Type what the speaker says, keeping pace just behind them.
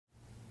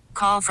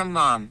call from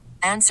mom.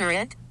 Answer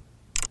it.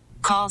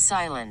 Call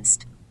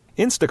silenced.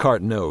 Instacart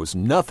knows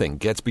nothing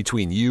gets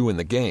between you and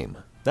the game.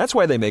 That's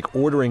why they make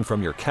ordering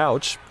from your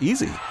couch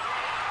easy.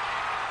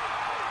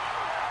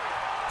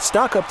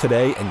 Stock up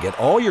today and get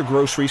all your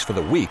groceries for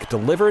the week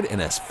delivered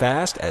in as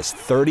fast as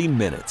 30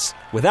 minutes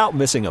without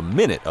missing a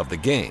minute of the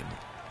game.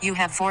 You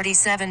have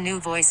 47 new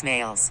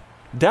voicemails.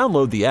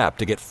 Download the app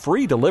to get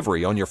free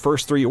delivery on your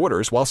first 3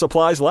 orders while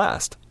supplies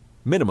last.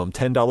 Minimum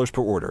 $10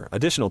 per order.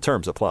 Additional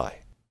terms apply.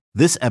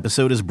 This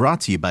episode is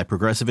brought to you by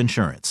Progressive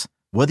Insurance.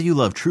 Whether you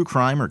love true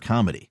crime or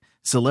comedy,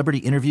 celebrity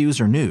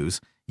interviews or news,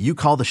 you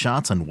call the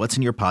shots on what's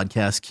in your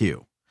podcast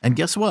queue. And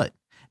guess what?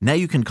 Now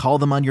you can call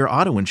them on your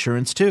auto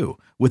insurance too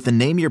with the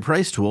Name Your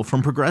Price tool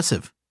from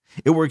Progressive.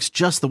 It works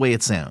just the way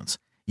it sounds.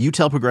 You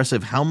tell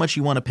Progressive how much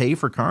you want to pay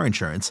for car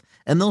insurance,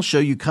 and they'll show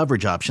you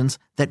coverage options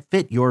that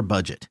fit your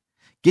budget.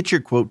 Get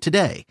your quote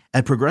today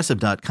at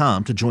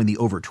Progressive.com to join the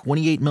over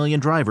 28 million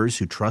drivers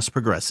who trust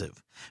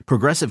Progressive.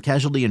 Progressive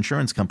Casualty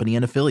Insurance Company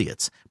and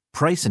Affiliates.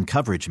 Price and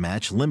coverage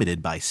match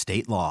limited by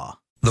state law.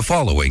 The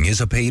following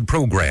is a paid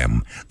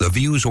program. The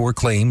views or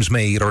claims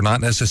made are not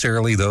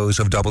necessarily those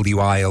of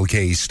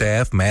WILK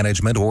staff,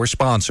 management, or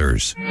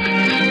sponsors.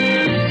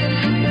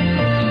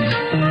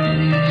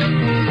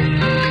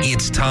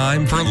 It's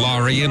time for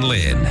Laurie and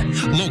Lynn.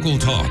 Local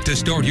talk to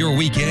start your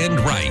weekend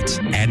right.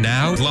 And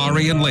now,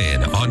 Laurie and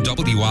Lynn on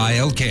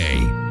WILK.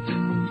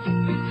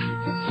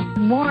 Good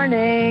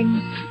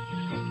morning.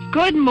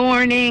 Good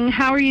morning.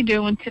 How are you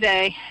doing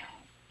today?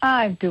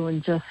 I'm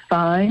doing just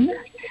fine.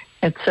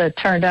 It's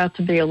turned out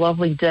to be a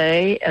lovely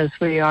day as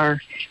we are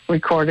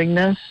recording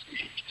this.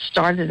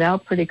 Started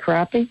out pretty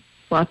crappy,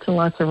 lots and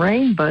lots of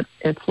rain, but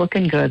it's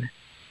looking good.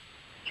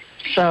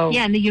 So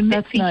yeah, and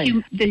that's nice.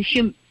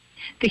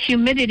 The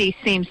humidity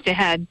seems to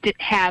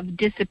have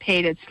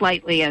dissipated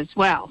slightly as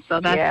well, so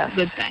that's a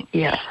good thing.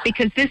 Yes.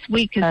 Because this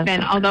week has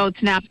been, although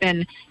it's not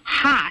been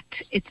hot,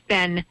 it's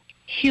been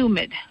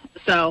humid.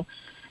 So,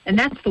 and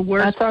that's the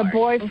worst. That's our part.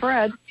 boy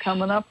Fred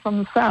coming up from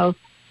the south.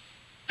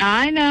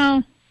 I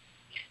know.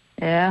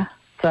 Yeah.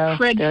 So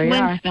Fred there you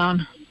are.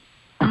 Flintstone.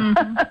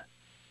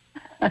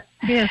 Mm-hmm.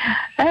 Yes.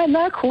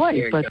 Not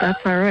quite, but that's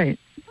all right.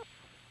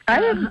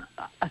 I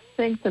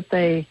think that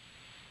they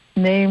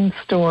name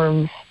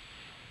storms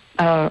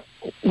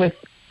with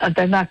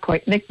they're not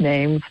quite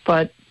nicknames,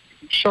 but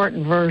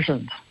shortened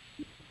versions.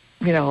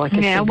 You know, like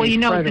well, you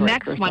know what the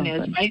Frederick next one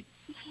something. is, right?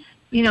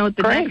 You know what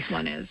the Grace. next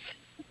one is.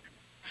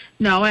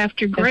 No,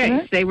 after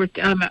Grace, they were.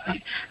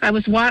 I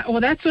was well.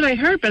 That's what I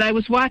heard, but I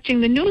was watching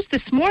the news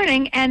this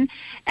morning, and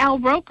Al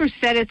Roker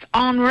said it's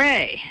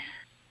Henri.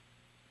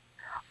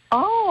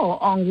 Oh,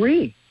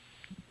 Henri.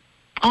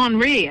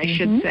 Henri, I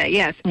should say.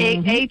 Yes,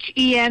 Henri.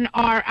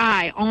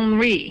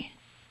 Henri.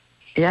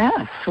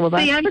 Yes. Well,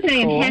 that's See, I'm pretty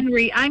saying cool.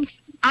 Henry. I'm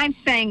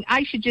saying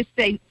I should just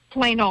say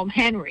plain old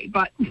Henry,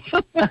 but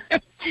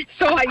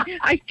so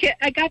I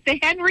got the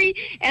Henry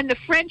and the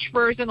French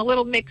version a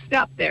little mixed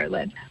up there,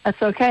 Lynn.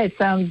 That's okay. It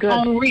sounds good.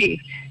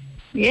 Henri.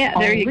 Yeah,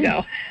 there you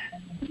go.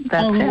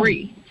 That's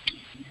Henri.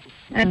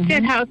 That's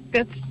it. How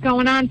that's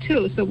going on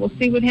too. So we'll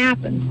see what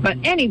happens. But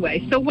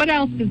anyway, so what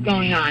else is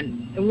going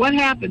on? What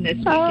happened this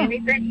week?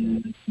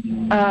 Anything?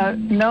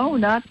 No,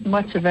 not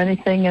much of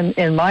anything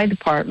in my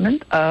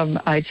department.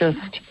 I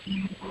just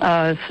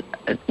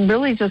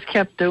really just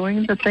kept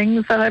doing the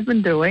things that I've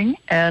been doing,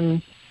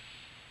 and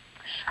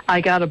I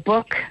got a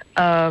book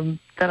that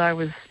I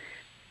was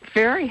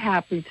very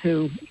happy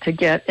to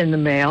get in the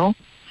mail,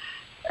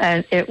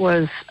 and it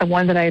was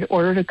one that I had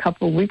ordered a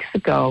couple of weeks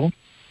ago,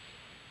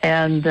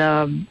 and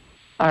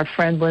our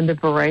friend Linda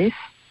Barace,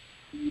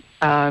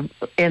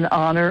 in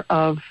honor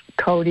of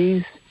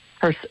Cody's,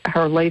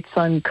 her late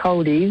son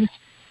Cody's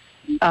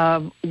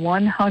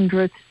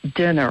 100th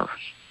dinner.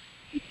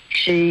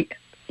 She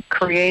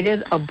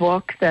created a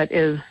book that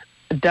is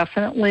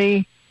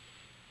definitely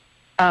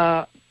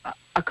a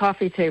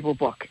coffee table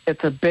book.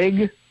 It's a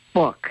big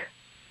book,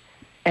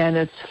 and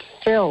it's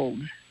filled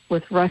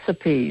with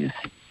recipes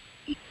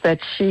that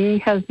she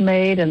has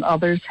made and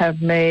others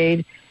have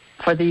made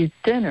for these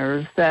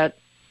dinners that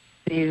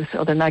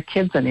they're not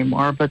kids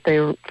anymore, but they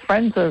were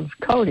friends of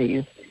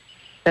Cody's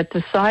that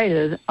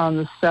decided on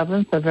the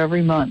 7th of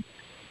every month,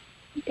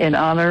 in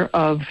honor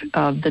of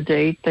the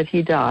date that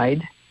he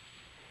died,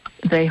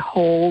 they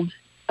hold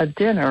a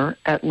dinner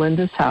at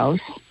Linda's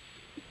house,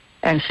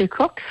 and she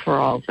cooks for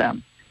all of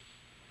them.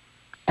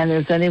 And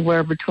there's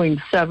anywhere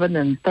between 7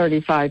 and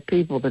 35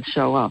 people that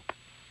show up.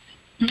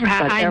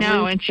 I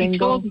know, and she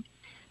told me.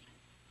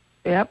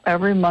 Yep,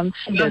 every month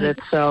she did it.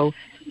 So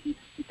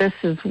this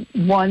is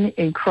one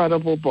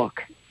incredible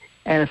book.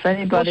 And if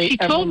anybody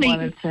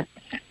wanted to...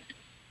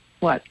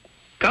 What?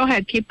 Go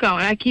ahead, keep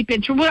going. I keep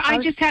interrupting. Well,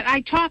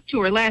 I talked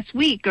to her last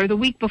week or the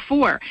week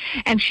before,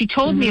 and she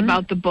told me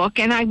about the book,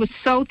 and I was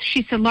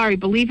she said, Laurie,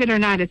 believe it or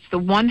not, it's the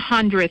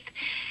 100th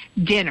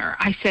dinner.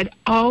 I said,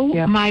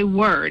 my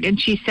word.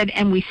 And she said,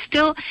 and we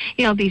still,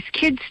 these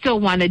kids still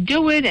want to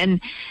do it, and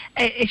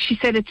she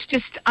said, it's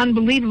just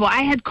unbelievable.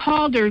 I had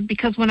called her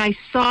because when I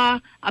saw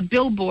a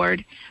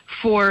billboard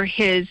for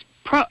his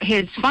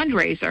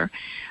fundraiser,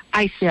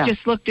 I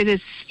just looked at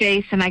his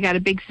face, and I got a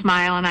big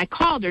smile, and I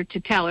called her to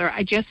tell her,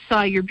 I just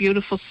saw your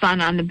beautiful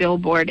son on the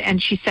billboard.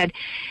 And she said,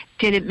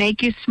 did it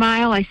make you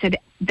smile? I said,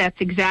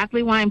 that's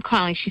exactly why I'm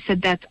calling. She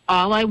said, that's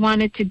all I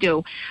wanted to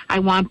do. I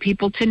want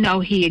people to know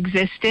he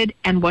existed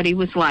and what he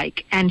was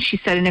like. And she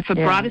said, and if it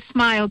brought a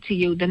smile to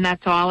you, then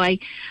that's all I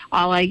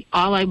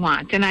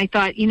want. And I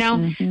thought,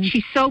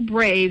 she's so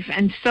brave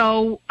and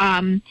so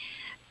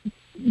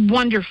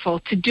wonderful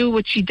to do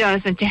what she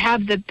does, and to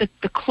have the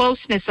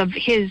closeness of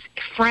his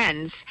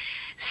friends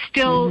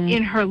still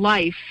in her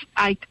life.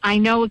 I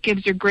know it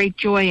gives her great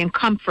joy and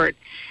comfort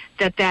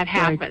that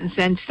happens. Right.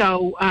 And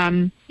so,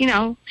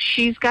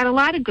 she's got a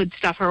lot of good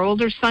stuff. Her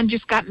older son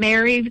just got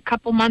married a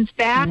couple months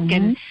back,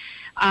 and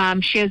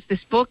she has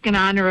this book in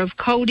honor of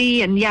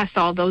Cody, and yes,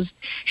 all those.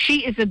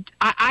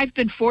 I've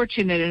been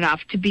fortunate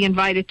enough to be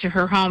invited to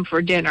her home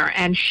for dinner,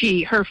 and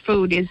her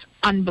food is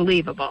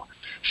unbelievable.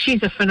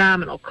 She's a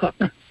phenomenal cook.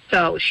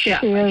 So,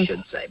 chef, I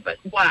should say, but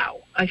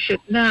wow, she's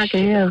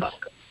a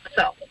cook.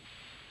 So,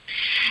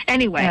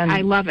 anyway,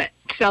 I love it.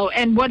 So,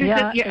 and what is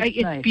it?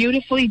 It's nice.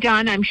 Beautifully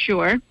done, I'm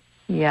sure.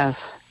 Yes,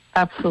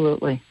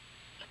 absolutely.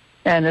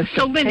 And it's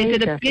so, Lynn, is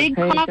it a big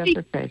coffee?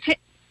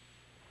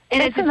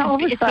 It's an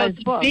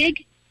oversized book.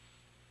 Big?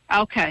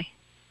 Okay.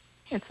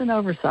 It's an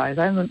oversized.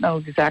 I don't know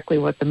exactly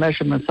what the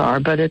measurements are,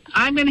 but it's.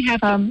 I'm going to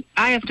have to.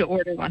 I have to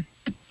order one.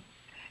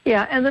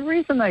 Yeah, and the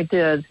reason I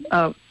did,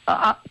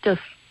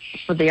 just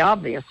for the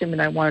obvious,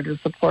 I wanted to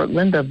support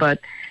Linda, but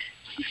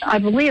I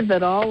believe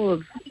that all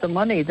of the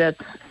money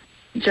that's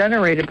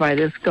generated by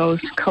this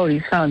goes to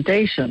Cody's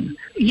foundation.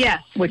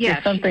 Yes, which is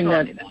something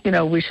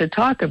that we should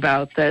talk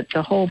about. That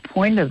the whole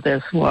point of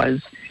this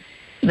was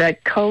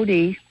that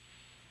Cody,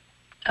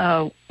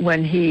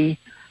 when he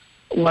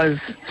was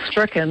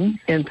stricken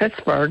in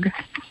Pittsburgh,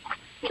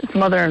 his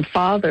mother and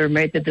father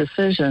made the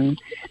decision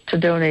to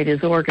donate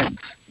his organs.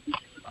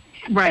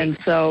 Right. And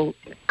so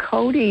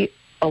Cody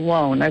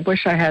alone, I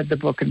wish I had the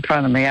book in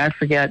front of me. I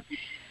forget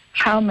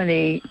how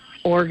many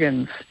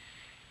organs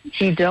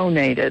he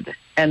donated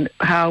and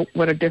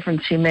what a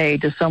difference he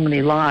made to so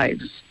many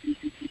lives.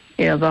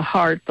 The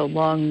heart, the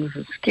lungs,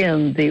 the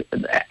skin,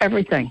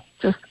 everything,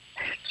 just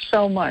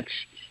so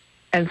much.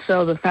 And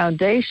so the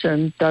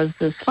foundation does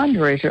this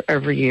fundraiser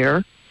every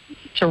year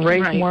to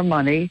raise more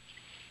money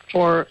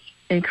for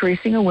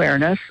increasing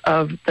awareness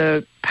of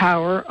the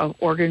power of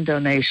organ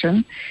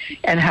donation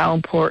and how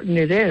important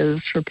it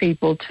is for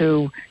people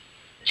to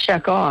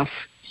check off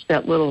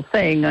that little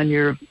thing on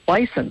your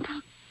license,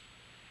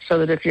 so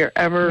that if you're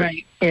ever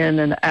in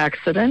an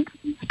accident,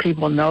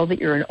 people know that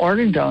you're an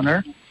organ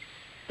donor.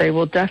 They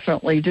will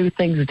definitely do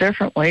things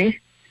differently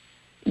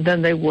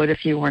than they would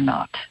if you were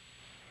not.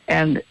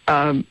 And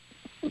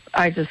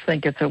I just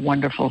think it's a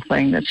wonderful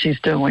thing that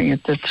she's doing.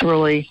 It's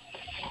really,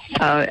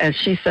 as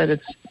she said,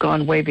 it's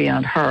gone way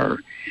beyond her.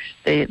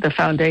 The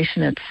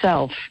foundation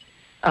itself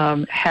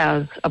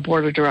has a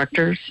board of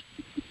directors,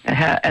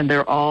 and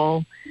they're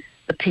all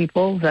the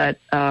people that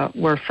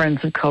were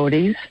friends of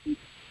Cody's.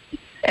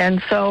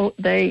 And so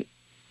they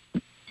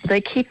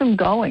keep him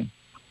going.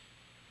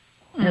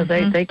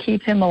 They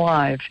keep him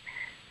alive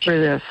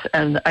through this.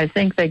 And I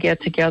think they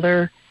get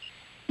together.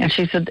 And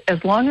she said,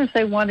 as long as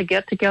they want to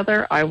get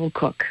together, I will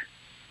cook.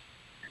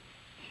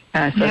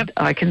 And I said,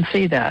 I can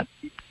see that.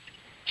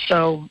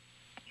 So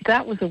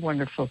that was a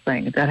wonderful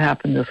thing that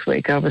happened this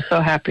week. I was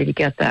so happy to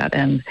get that.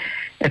 And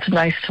it's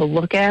nice to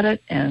look at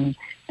it and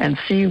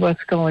see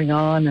what's going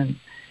on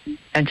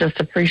and just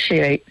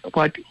appreciate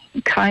what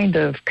kind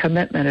of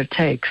commitment it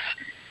takes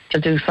to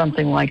do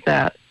something like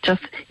that.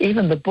 Just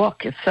even the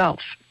book itself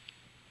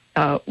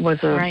was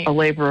a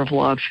labor of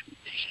love.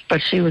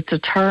 But she was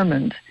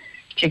determined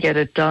to get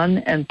it done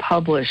and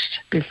published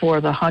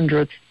before the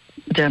 100th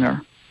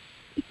dinner.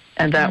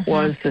 And that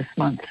was this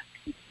month.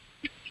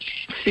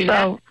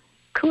 So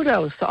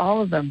kudos to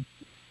all of them.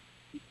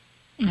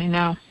 I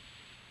know.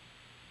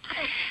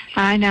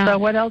 So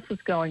what else is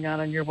going on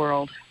in your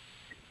world?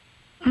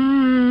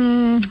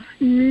 Not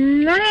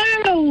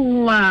a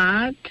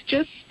lot.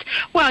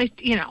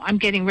 I'm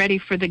getting ready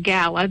for the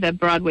gala, the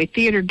Broadway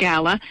Theater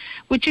Gala,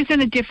 which is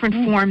in a different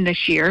form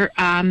this year.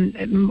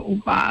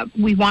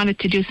 We wanted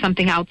to do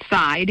something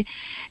outside,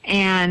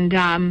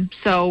 and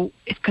so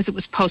because it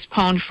was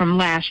postponed from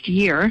last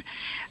year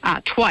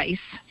twice.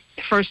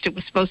 First, it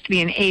was supposed to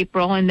be in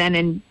April, and then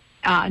in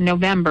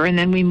November, and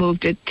then we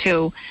moved it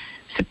to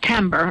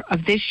September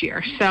of this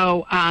year.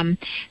 So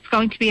it's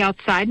going to be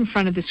outside in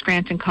front of the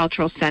Scranton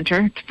Cultural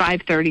Center. It's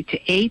 5:30 to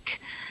 8.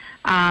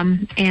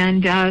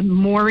 And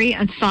Maury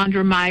and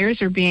Sandra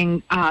Myers are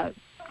being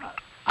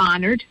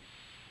honored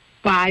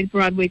by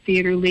Broadway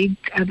Theater League.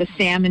 The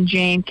Sam and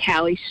Jane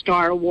Callie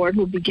Star Award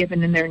will be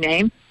given in their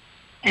name.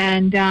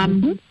 And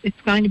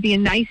it's going to be a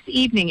nice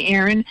evening.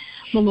 Aaron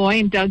Malloy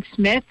and Doug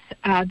Smith,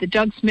 the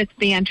Doug Smith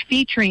Band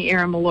featuring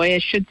Aaron Malloy, I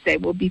should say,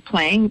 will be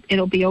playing.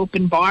 It'll be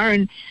open bar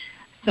and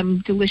some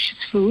delicious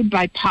food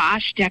by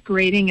Posh,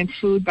 decorating and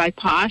food by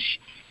Posh.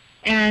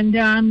 And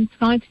it's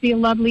going to be a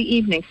lovely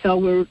evening.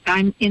 So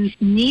I'm in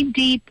knee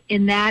deep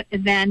in that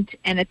event,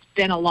 and it's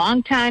been a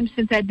long time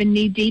since I've been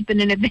knee deep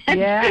in an event.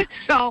 Yeah.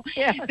 So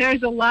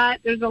there's a lot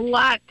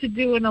to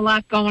do and a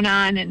lot going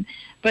on,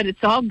 but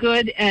it's all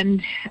good,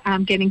 and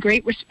I'm getting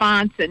great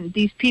response. And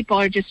these people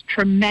are just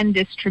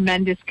tremendous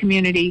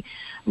community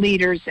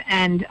leaders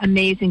and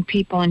amazing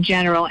people in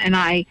general. And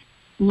I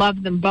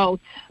love them both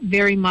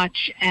very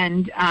much.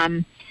 And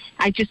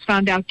I just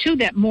found out too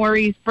that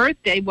Maury's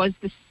birthday was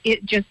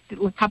just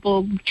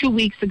 2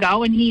 weeks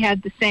ago, and he has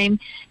the same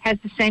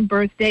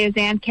birthday as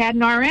Ann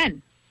Cadden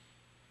RN.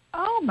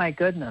 Oh my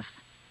goodness!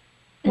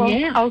 Well,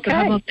 yeah. Okay. So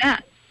how about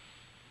that?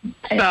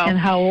 And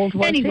how old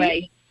was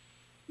he?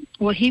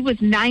 Well, he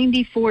was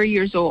 94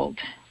 years old.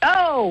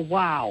 Oh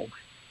wow!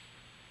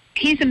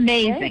 He's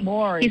amazing.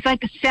 Hey, he's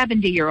like a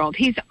 70-year-old.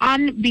 He's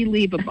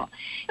unbelievable.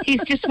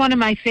 He's just one of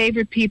my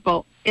favorite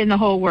people in the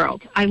whole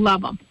world. I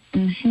love him.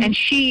 Mm-hmm. And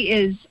she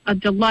is a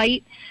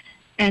delight,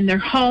 and their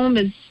home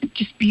is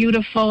just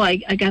beautiful. I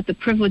got the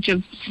privilege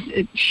of,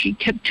 she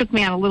took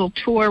me on a little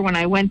tour when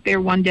I went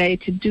there one day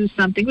to do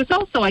something. It was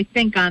also, I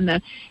think, on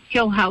the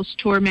Hill House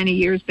tour many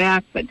years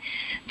back, but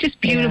just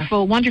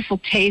beautiful, wonderful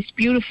taste,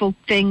 beautiful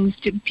things,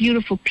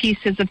 beautiful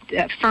pieces of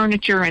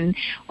furniture and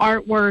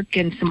artwork,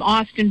 and some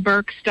Austin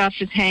Burke stuff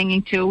is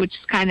hanging too, which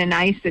is kind of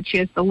nice that she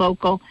has some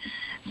local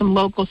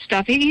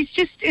stuff.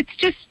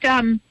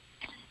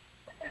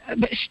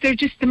 But they're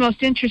just the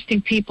most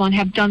interesting people and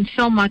have done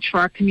so much for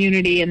our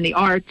community and the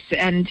arts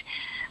and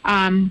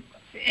in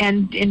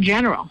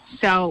general.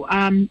 So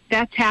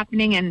that's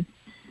happening, and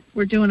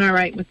we're doing all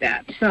right with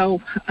that.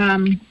 So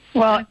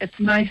well, it's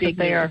nice that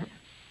they are.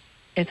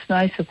 It's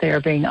nice that they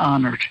are being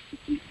honored,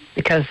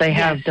 because they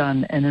have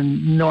done an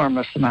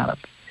enormous amount of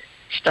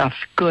stuff,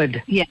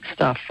 good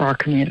stuff for our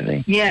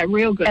community. Yeah,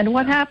 real good. And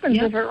what happens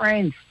if it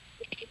rains?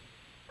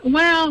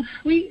 Well,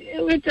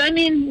 we're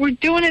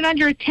doing it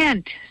under a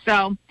tent,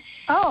 so.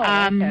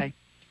 Okay.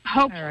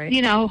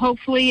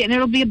 Hopefully, and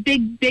it'll be a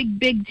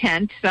big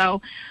tent.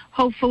 So,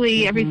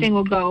 hopefully, everything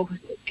will go.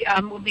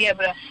 We'll be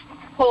able to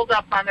hold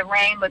up on the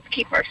rain. Let's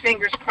keep our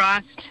fingers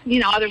crossed.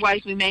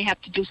 Otherwise, we may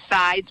have to do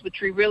sides,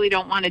 which we really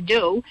don't want to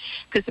do,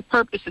 because the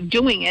purpose of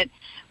doing it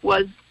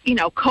was,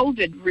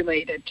 COVID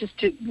related, just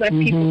to let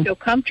people feel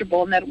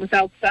comfortable and that it was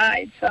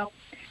outside. So,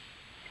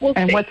 we'll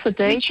see. What's the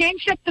date? We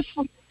changed up the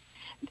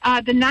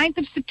 9th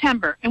of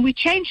September, and we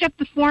changed up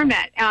the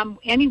format.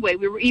 Anyway,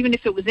 even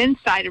if it was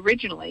inside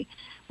originally,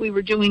 we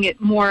were doing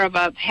it more of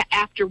a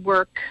after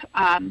work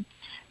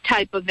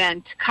type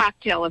event,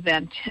 cocktail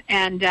event,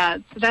 and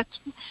so that's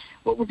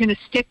what we're going to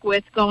stick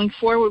with going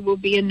forward. Will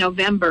be in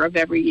November of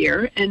every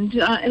year, and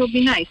it'll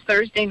be nice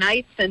Thursday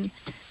nights, and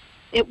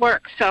it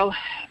works. So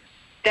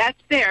that's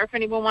there. If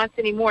anyone wants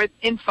any more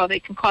info, they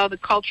can call the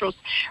culturals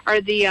or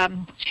the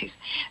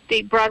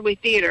Broadway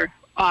Theater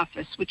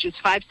office, which is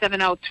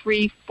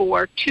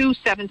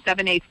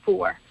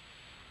 570-342-7784,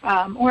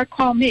 or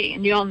call me,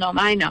 and you all know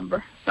my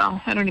number, so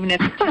I don't even have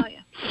to tell you.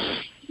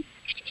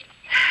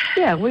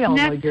 Yeah, we all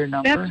know your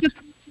number.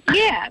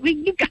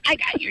 I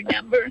got your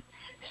number.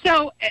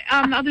 So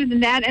other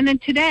than that, and then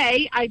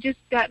today I just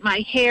got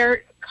my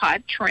hair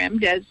cut,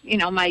 trimmed, as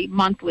my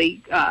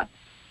monthly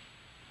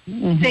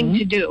thing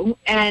to do,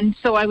 and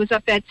so I was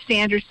up at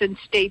Sanderson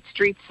State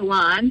Street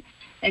Salon,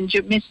 and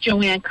Miss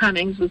Joanne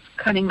Cummings was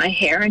cutting my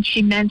hair, and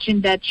she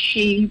mentioned that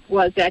she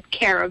was at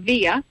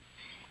Caravia,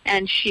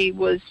 and she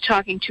was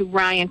talking to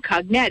Ryan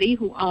Cognetti,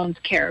 who owns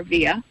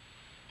Caravia,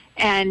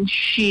 and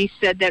she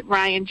said that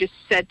Ryan just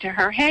said to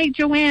her, "Hey,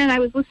 Joanne, I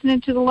was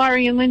listening to the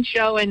Laurie and Lynn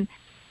show, and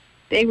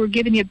they were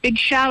giving you a big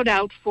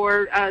shout-out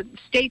for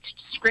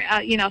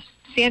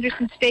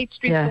Sanderson State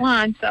Street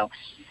Salon." So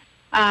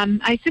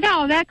I said,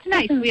 "Oh, that's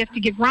nice. We have to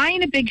give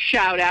Ryan a big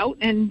shout-out,"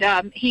 and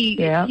he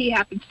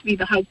happens to be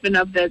the husband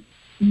of the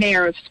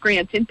mayor of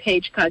Scranton,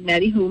 Paige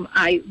Cognetti, whom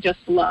I just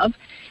love.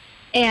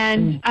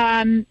 And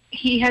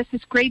he has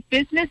this great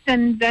business,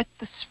 and that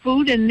the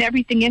food and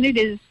everything in it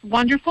is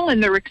wonderful,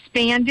 and they're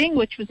expanding,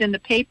 which was in the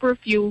paper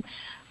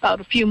about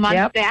a few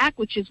months back,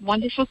 which is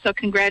wonderful. So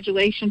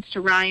congratulations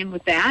to Ryan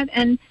with that.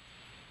 And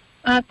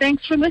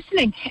thanks for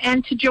listening.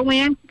 And to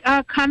Joanne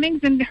Cummings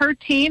and her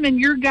team, and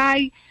your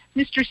guy,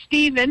 Mr.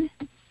 Steven.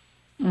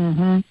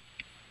 And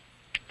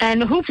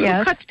who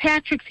cuts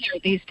Patrick's hair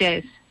these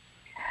days?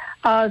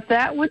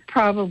 That would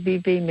probably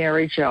be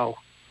Mary Jo.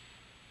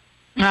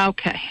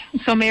 Okay.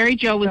 So Mary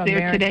Jo was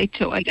there today,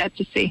 too. I got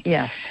to see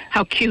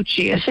how cute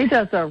she is. She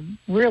does a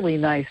really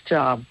nice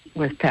job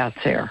with Pat's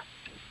hair.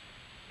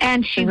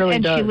 And she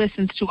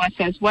listens to us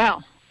as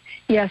well.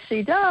 Yes,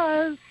 she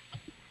does.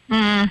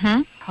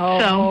 So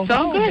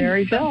good.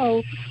 Mary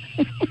Jo.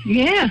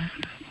 Yeah.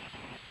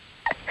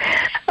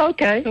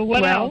 Okay. So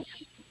what else?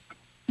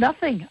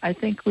 Nothing. I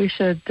think we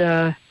should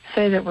say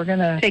that we're going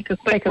to take a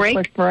quick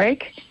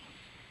break.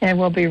 And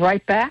we'll be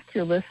right back.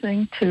 You're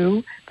listening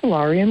to the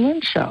Laurie and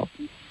Lynn Show.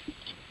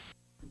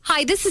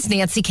 Hi, this is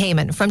Nancy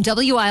Kamen from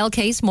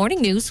WILK's Morning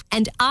News,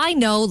 and I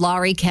know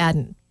Laurie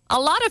Cadden. A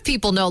lot of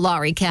people know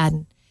Laurie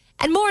Cadden.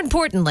 And more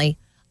importantly,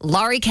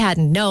 Laurie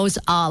Cadden knows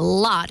a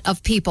lot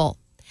of people.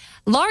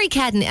 Laurie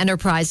Cadden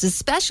Enterprises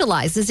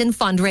specializes in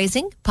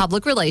fundraising,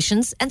 public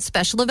relations, and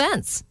special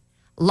events.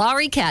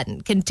 Laurie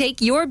Cadden can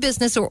take your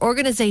business or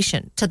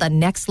organization to the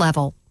next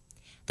level.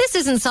 This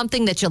isn't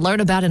something that you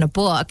learn about in a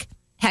book.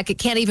 Heck, it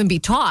can't even be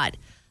taught.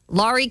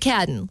 Laurie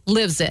Cadden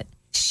lives it.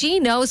 She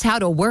knows how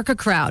to work a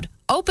crowd,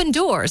 open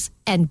doors,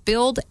 and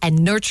build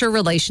and nurture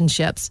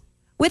relationships.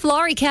 With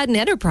Laurie Cadden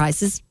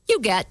Enterprises,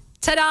 you get,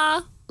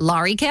 ta-da,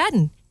 Laurie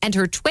Cadden and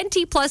her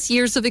 20-plus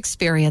years of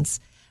experience.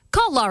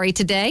 Call Laurie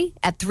today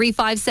at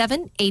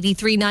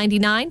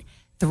 357-8399,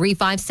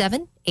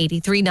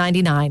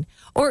 357-8399,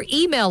 or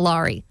email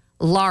Laurie,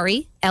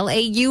 Laurie, at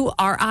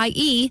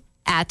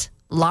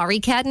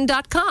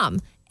lauriecadden.com,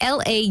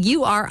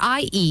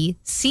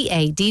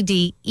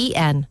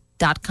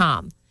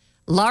 LaurieCadden.com.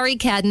 Laurie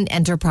Cadden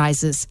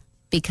Enterprises,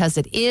 because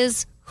it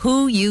is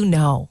who you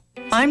know.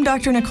 I'm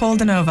Dr. Nicole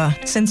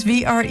DeNova. Since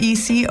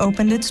VREC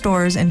opened its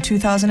doors in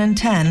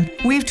 2010,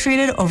 we've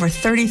treated over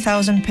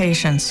 30,000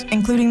 patients,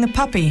 including the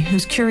puppy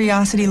whose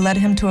curiosity led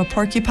him to a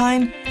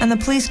porcupine, and the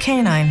police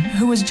canine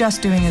who was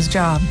just doing his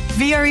job.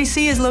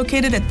 VREC is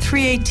located at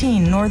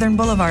 318 Northern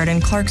Boulevard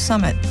in Clark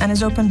Summit and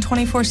is open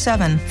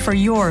 24/7 for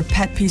your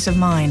pet peace of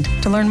mind.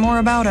 To learn more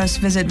about us,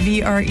 visit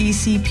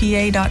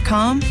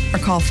VRECPA.com or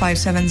call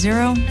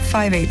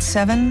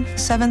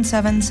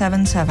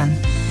 570-587-7777.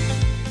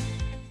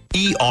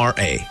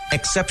 ERA,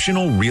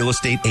 Exceptional Real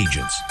Estate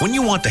Agents. When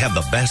you want to have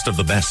the best of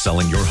the best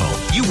selling your home,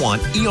 you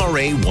want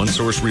ERA One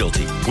Source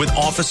Realty. With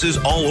offices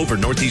all over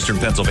northeastern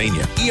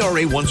Pennsylvania,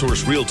 ERA One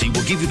Source Realty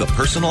will give you the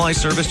personalized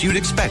service you'd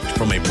expect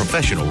from a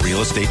professional real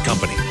estate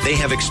company. They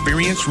have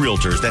experienced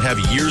realtors that have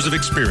years of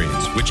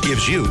experience, which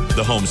gives you,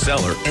 the home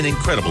seller, an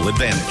incredible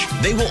advantage.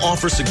 They will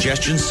offer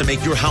suggestions to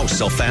make your house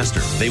sell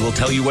faster. They will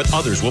tell you what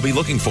others will be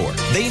looking for.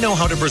 They know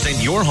how to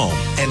present your home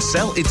and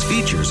sell its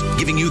features,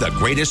 giving you the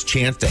greatest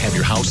chance to have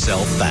your house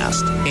sell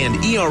fast.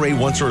 And ERA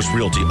One Source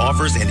Realty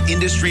offers an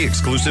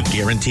industry-exclusive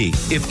guarantee.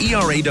 If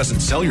ERA doesn't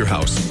sell your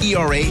house,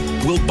 ERA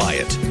will buy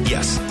it.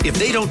 Yes, if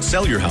they don't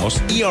sell your house,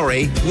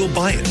 ERA will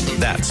buy it.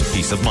 That's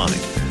peace of mind.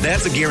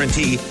 That's a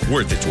guarantee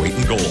worth its weight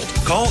in gold.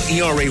 Call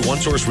ERA One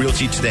Source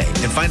Realty today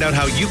and find out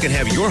how you can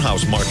have your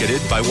house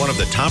marketed by one of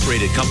the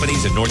top-rated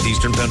companies in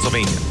northeastern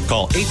Pennsylvania.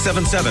 Call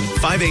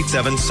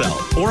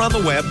 877-587-SELL or on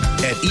the web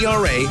at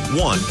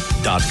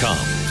ERA1.com.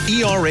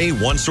 ERA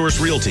One Source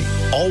Realty,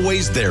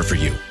 always there for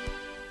you.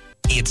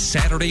 It's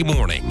Saturday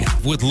morning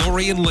with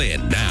Laurie and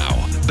Lynn.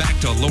 Now, back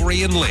to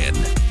Laurie and Lynn.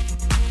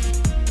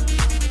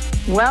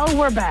 Well,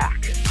 we're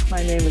back.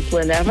 My name is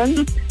Lynn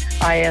Evans.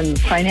 I am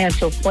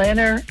financial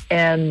planner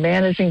and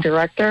managing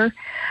director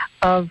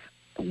of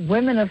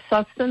Women of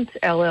Substance,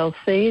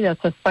 LLC.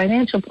 That's a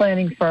financial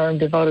planning firm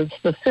devoted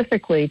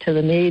specifically to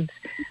the needs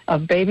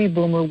of baby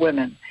boomer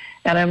women.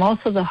 And I'm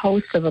also the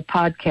host of a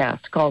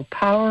podcast called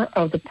Power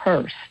of the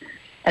Purse.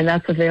 And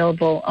that's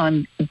available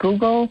on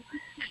Google.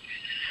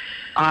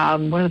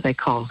 What are they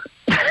called?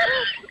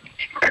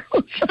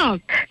 Google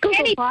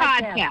any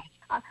podcast.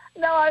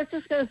 No, I was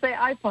just going to say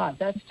iPod.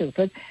 That's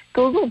stupid.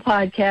 Google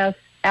Podcasts,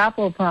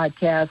 Apple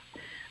Podcasts,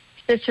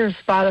 Stitcher,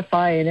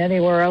 Spotify, and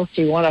anywhere else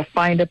you want to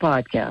find a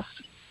podcast.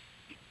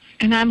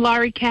 And I'm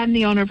Laurie Cadden,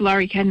 the owner of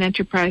Laurie Cadden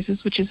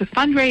Enterprises, which is a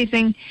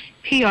fundraising,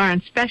 PR,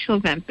 and special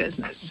event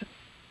business.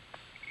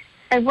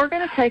 And we're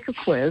going to take a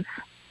quiz.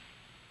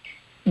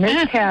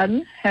 Ms.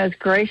 Cadden has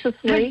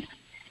graciously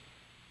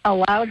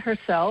allowed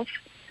herself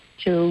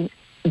to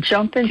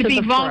jump into the fray.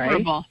 To be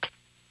vulnerable.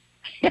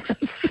 Yes.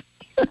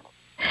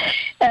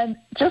 And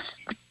just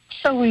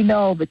so we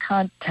know the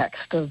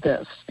context of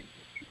this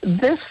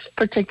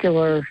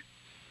particular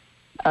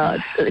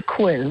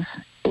quiz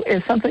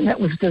is something that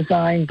was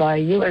designed by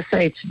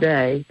USA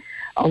Today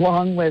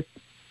along with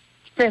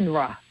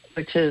FINRA,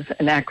 which is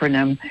an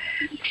acronym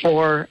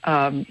for,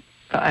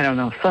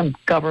 some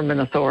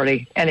government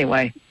authority.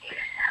 Anyway,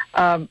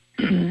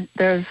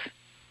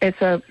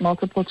 it's a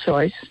multiple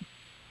choice.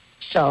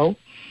 So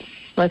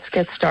let's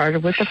get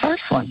started with the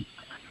first one.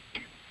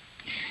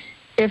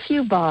 If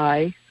you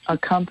buy a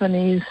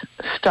company's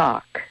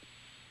stock,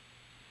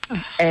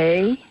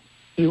 A,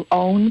 you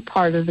own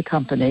part of the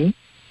company.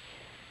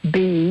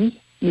 B,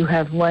 you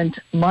have lent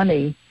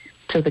money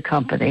to the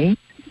company.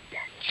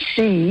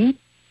 C,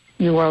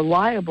 you are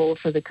liable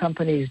for the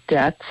company's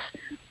debts.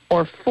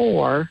 Or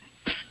 4,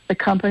 the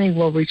company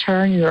will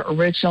return your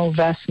original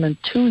investment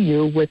to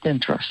you with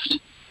interest.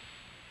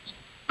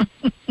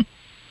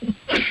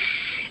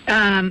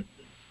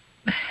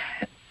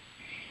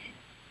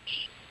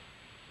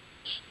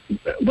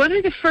 What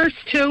are the first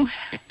two?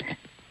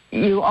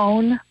 You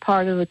own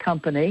part of the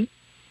company,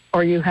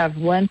 or you have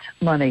lent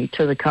money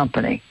to the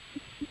company.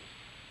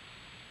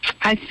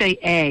 I say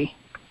A.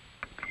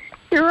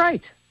 You're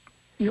right.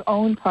 You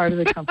own part of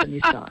the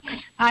company's stock.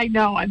 I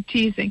know, I'm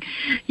teasing.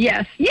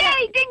 Yes.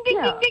 Yay! Ding,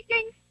 ding, ding, ding,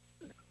 ding.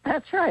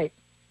 That's right.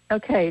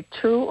 Okay,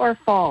 true or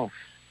false?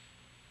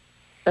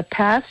 The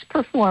past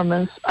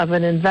performance of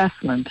an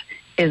investment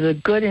is a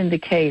good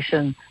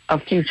indication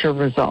of future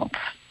results.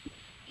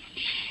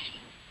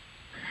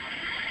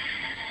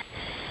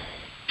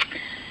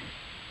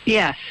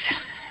 Yes.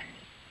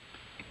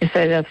 You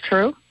say that's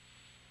true?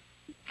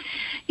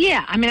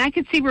 Yeah, I mean, I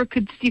could see where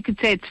you could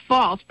say it's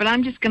false, but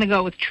I'm just going to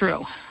go with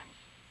true.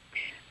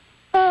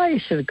 Oh, you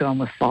should have gone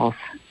with false.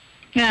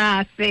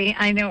 Ah, see,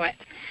 I knew it.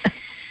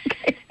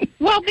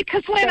 Well,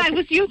 because when I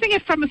was using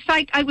it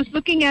I was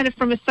looking at it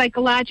from a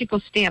psychological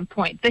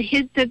standpoint. The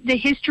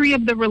history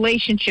of the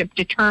relationship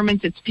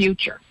determines its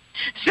future.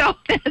 So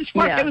that's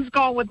where I was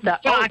going with the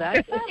stock. Oh,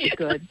 that sounds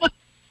good.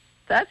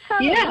 That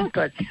sounds really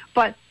good.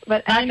 But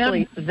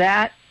actually,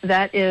 that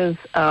is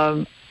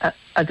a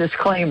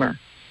disclaimer.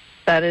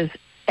 That is,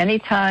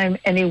 anytime,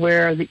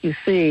 anywhere that you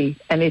see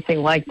anything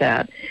like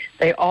that,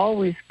 they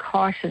always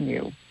caution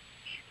you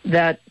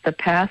that the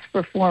past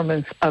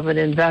performance of an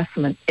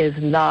investment is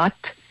not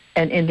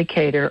an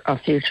indicator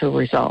of future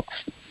results.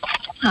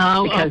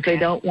 Oh, because they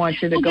don't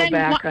want you to go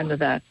back under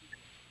that.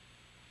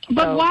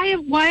 But so, why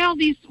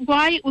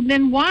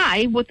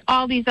with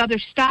all these other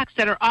stocks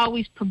that are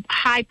always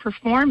high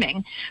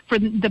performing for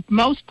the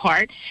most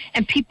part,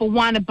 and people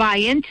want to buy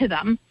into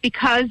them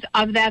because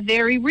of that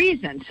very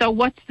reason? So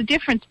what's the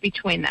difference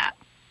between that?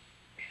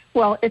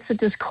 Well, it's a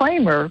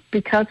disclaimer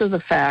because of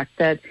the fact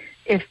that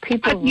if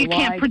people you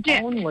can't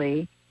predict.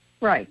 Only,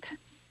 right,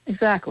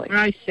 exactly.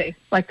 I see.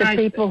 Like the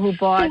people who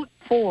bought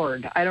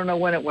Ford, I don't know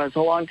when it was,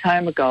 a long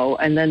time ago,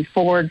 and then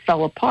Ford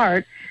fell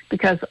apart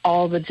because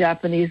all the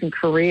Japanese and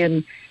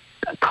Korean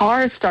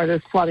cars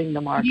started flooding the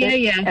market,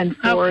 and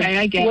Ford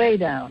way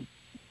down.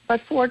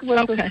 But Ford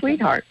was the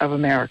sweetheart of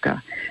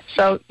America.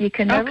 So you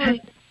can never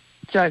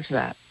judge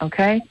that,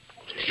 okay?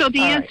 So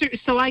the answer,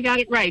 so I got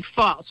it right,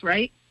 false,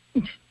 right?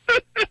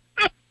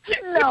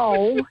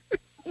 No,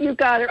 you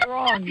got it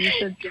wrong. You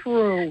said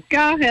true.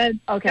 Go ahead.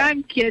 Okay.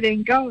 I'm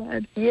kidding. Go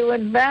ahead. You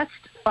invest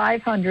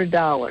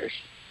 $500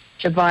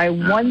 to buy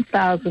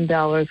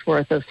 $1,000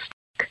 worth of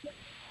stock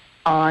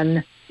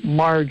on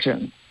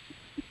margin.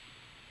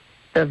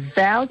 The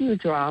value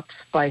drops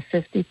by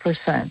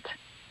 50%.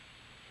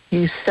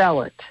 You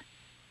sell it.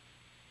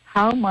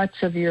 How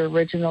much of your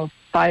original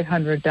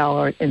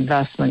 $500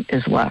 investment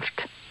is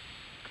left?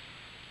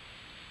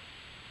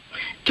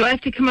 Do I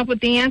have to come up with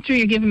the answer?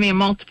 You're giving me a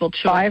multiple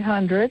choice.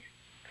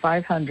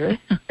 500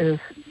 is,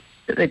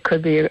 it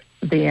could be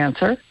the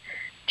answer.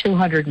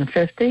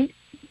 250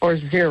 or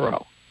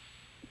zero?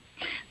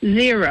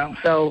 Zero.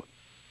 So,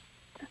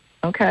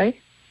 okay.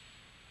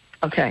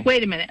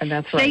 Wait a minute. And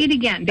that's right. Say it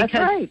again. Because,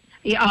 that's right.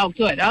 Yeah, oh,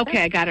 good.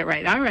 Okay, I got it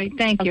right. All right,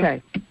 thank you.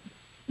 Okay.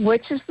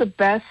 Which is the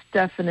best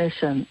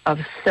definition of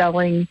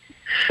selling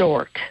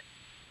short?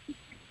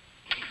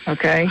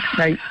 Okay.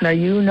 Now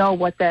you know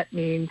what that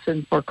means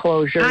in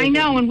foreclosure. I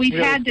know, and we've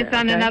had this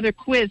on another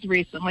quiz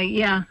recently.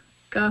 Yeah.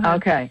 Go ahead.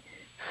 Okay.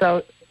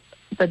 So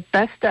the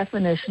best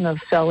definition of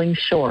selling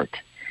short: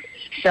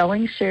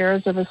 selling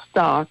shares of a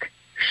stock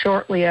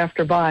shortly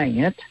after buying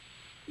it,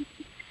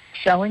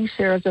 selling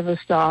shares of a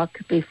stock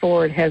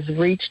before it has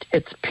reached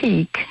its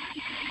peak,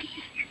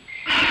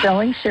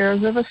 selling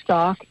shares of a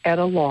stock at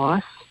a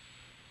loss,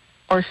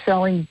 or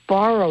selling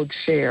borrowed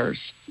shares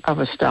of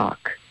a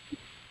stock.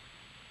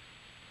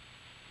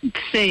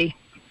 C.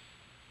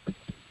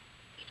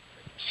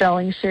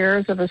 Selling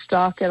shares of a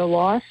stock at a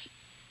loss?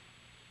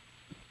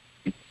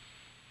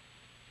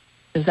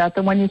 Is that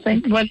the one you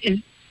think? What is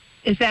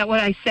that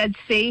what I said,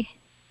 C?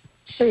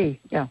 C,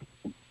 yeah.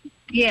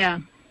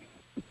 Yeah.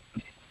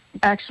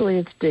 Actually,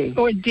 it's D.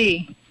 Or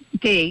D.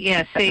 D,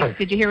 yeah, C.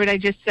 Did you hear what I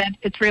just said?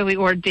 It's really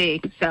or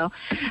D. So,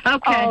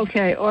 okay. Oh,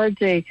 okay, or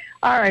D.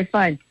 All right,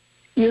 fine.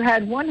 You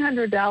had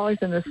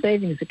 $100 in a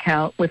savings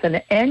account with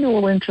an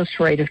annual interest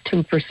rate of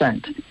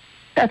 2%.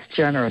 That's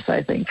generous,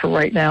 I think, for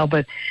right now.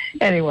 But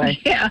anyway,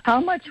 How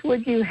much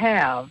would you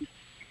have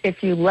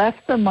if you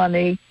left the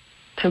money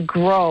to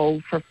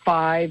grow for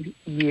 5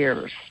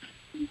 years?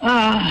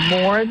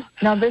 More.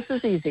 Now, this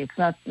is easy. It's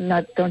not.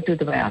 Don't do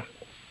the math.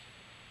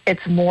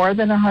 It's more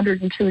than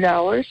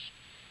 $102.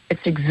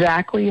 It's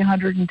exactly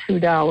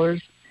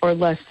 $102, or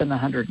less than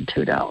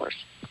 $102.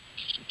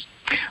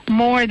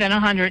 More than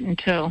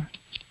 102.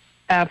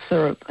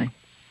 Absolutely.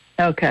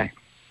 Okay.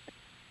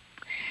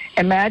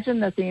 Imagine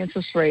that the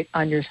interest rate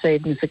on your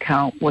savings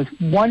account was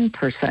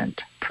 1%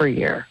 per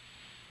year,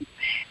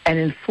 and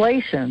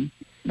inflation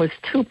was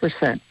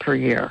 2% per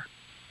year.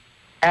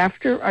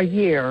 After a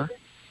year,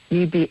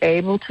 you'd be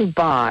able to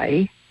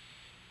buy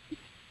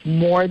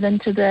more than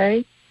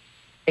today,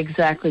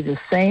 exactly the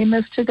same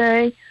as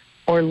today,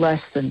 or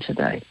less than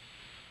today.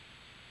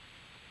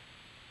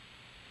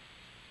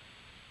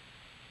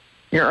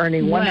 You're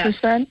earning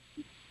 1%,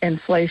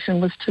 inflation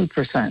was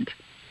 2%.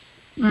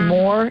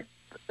 More,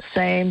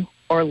 same,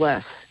 or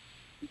less?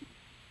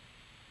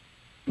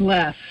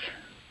 Less.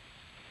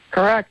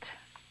 Correct.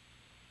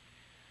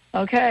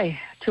 Okay,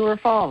 true or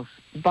false?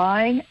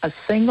 Buying a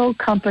single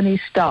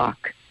company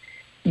stock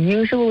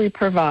usually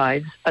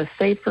provides a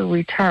safer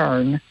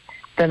return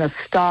than a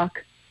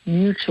stock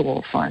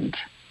mutual fund.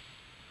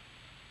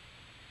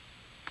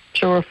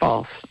 True or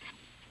false?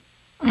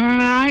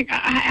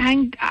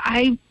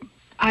 I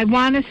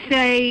want to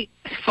say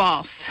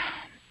false.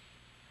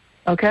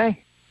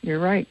 Okay, you're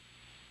right.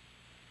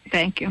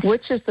 Thank you.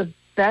 Which is the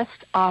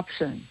best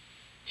option?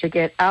 to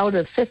get out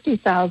of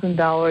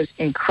 $50,000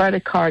 in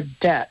credit card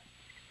debt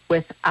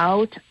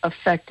without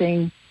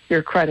affecting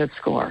your credit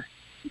score?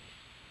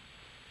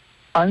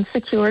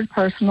 Unsecured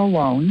personal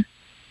loan,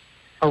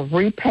 a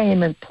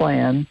repayment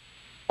plan,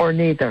 or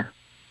neither?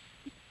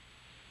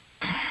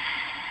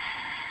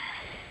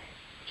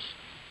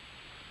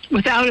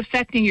 Without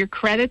affecting your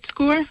credit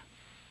score?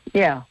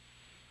 Yeah.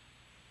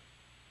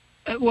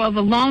 Well,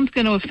 the loan's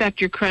going to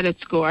affect your credit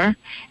score.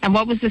 And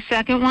what was the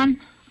second one?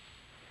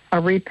 A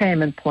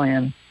repayment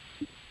plan.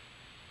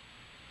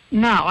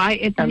 No,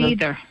 it's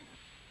neither.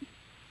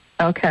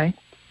 Okay.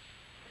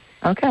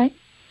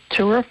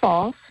 True or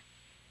false?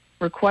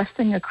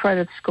 Requesting a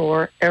credit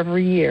score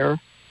every year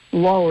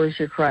lowers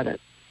your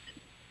credit.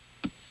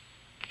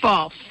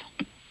 False.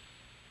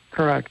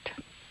 Correct.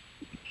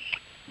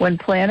 When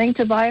planning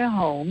to buy a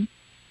home,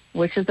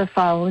 which of the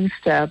following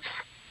steps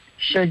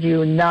should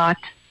you not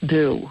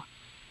do?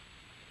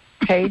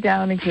 Pay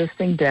down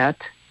existing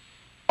debt,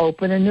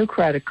 open a new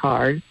credit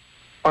card,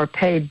 or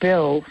pay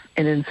bills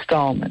in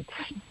installments?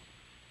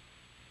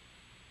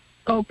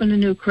 Open a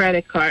new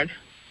credit card.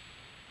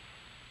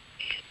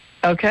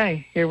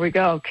 Okay, here we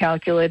go.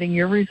 Calculating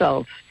your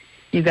results.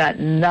 You got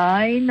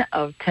 9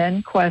 of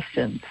 10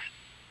 questions.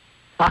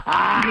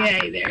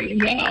 Yay, there you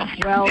go.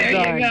 Well there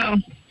done. You go.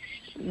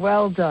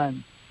 Well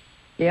done.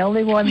 The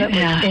only one that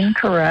was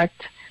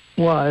incorrect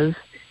was,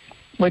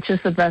 which is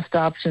the best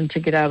option to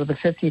get out of the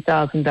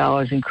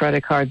 $50,000 in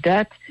credit card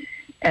debt?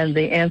 And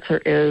the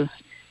answer is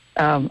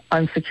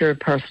unsecured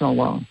personal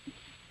loan.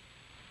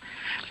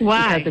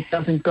 Why? Because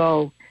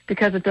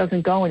it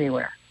doesn't go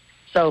anywhere.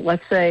 So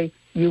let's say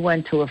you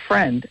went to a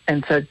friend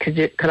and said,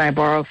 could I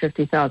borrow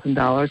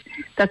 $50,000?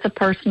 That's a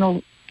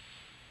personal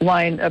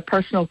line, a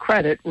personal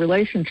credit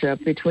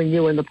relationship between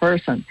you and the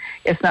person.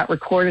 It's not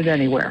recorded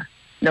anywhere.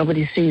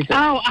 Nobody sees it.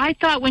 Oh, I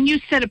thought when you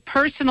said a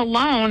personal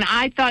loan,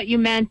 I thought you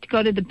meant to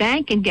go to the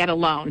bank and get a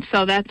loan.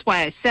 So that's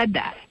why I said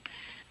that.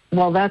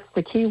 Well, that's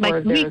the key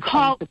word there is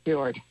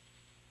unsecured.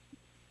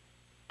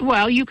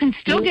 Well, you can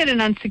still get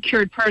an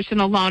unsecured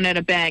personal loan at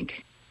a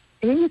bank.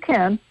 Yeah, you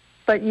can,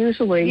 but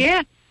usually...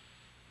 Yeah.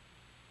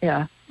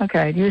 Yeah,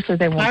 okay. Usually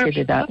they won't give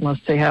you that unless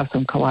they have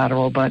some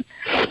collateral, but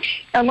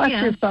unless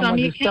you're someone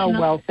who's so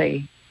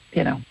wealthy,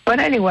 you know. But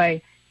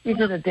anyway, you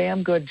did a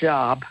damn good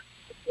job.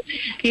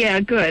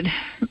 Yeah, good.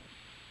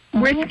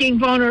 Risking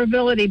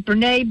vulnerability.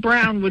 Brene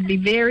Brown would be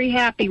very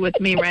happy with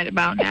me right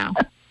about now.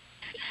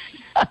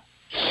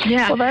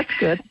 Yeah. Well, that's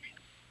good.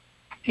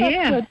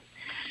 Good.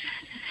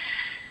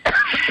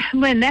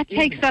 Lynn, that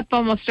takes up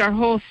almost our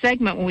whole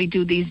segment when we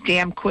do these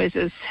damn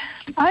quizzes.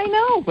 I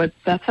know, but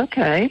that's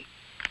okay.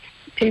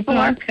 People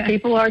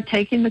are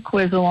taking the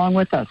quiz along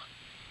with us.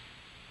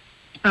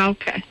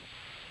 Okay.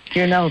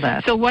 You know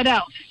that. So what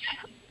else?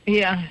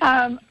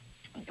 Yeah.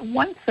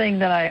 One thing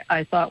that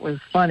I thought was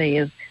funny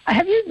is,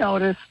 have you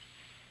noticed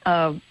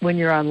when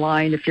you're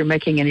online, if you're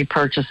making any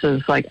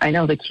purchases, like I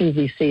know the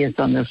QVC has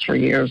done this for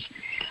years,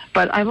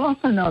 but I've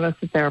also noticed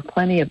that there are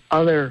plenty of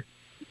other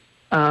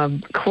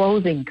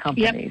clothing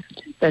companies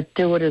that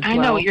do it as well. I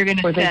know what you're going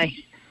to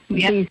say.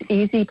 These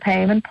easy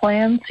payment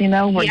plans,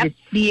 where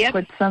you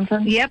put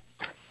something. Yep.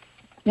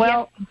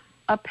 Well,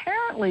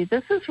 apparently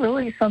this is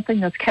really something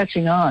that's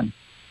catching on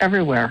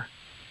everywhere.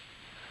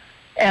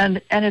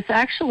 And it's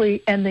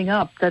actually ending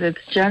up that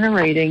it's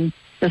generating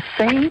the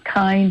same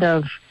kind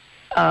of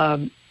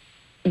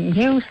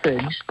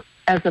usage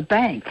as a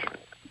bank.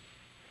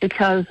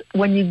 Because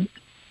when you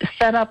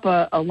set up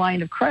a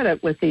line of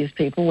credit with these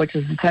people, which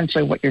is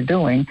essentially what you're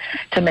doing,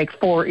 to make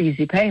 4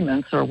 easy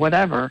payments or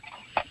whatever,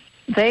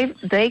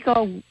 they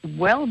go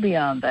well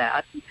beyond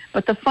that.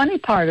 But the funny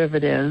part of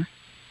it is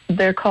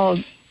they're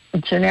called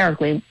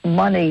generically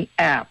money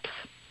apps.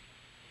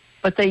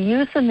 But they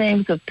use the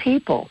names of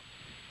people.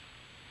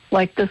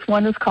 Like this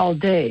one is called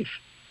Dave.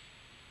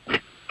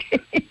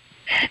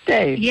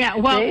 Dave. Yeah,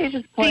 well, Dave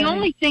is the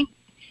only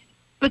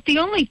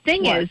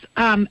thing is,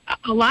 a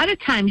lot of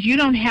times you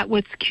don't have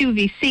what's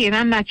QVC, and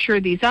I'm not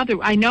sure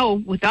I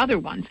know with other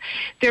ones,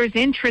 there's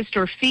interest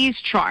or fees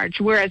charged,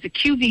 whereas a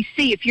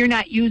QVC, if you're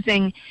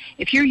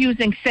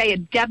using, say, a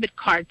debit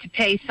card to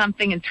pay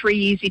something in 3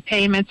 easy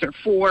payments or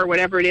 4,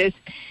 whatever it is,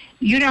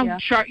 you're not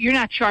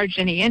charged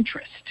any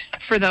interest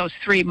for those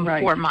 3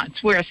 or 4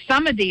 months. Whereas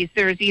some of these,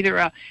 there's either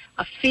a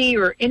fee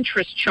or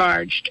interest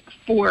charged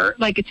for,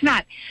 like it's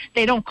not,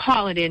 they don't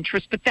call it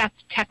interest, but that's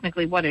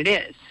technically what it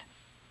is.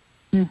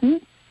 Mm-hmm.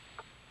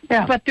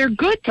 Yeah. But they're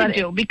good to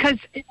do because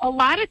a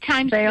lot of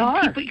times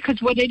people,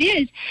 because what it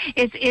is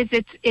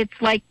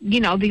it's like,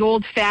 the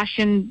old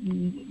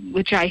fashioned,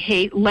 which I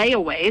hate,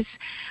 layaways.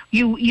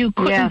 You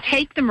couldn't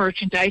take the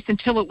merchandise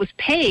until it was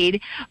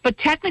paid, but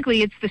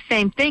technically it's the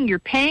same thing. You're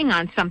paying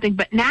on something,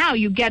 but now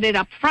you get it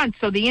up front.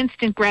 So the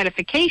instant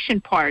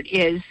gratification part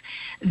is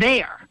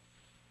there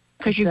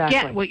because you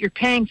get what you're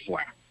paying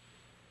for.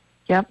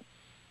 Yep.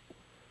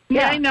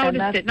 Yeah, I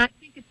noticed it. And I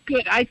think it's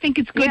good. I think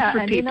it's good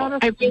for people.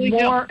 I really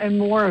more and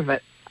more of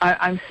it.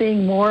 I'm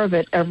seeing more of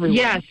it everywhere.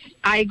 Yes,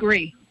 I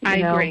agree. I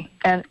agree.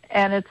 And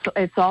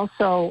it's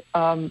also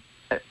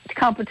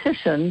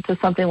competition to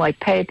something like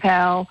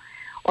PayPal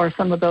or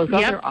some of those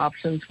other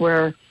options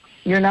where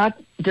you're not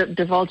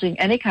divulging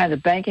any kind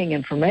of banking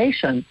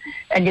information,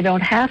 and you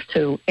don't have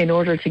to in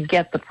order to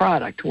get the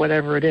product,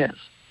 whatever it is.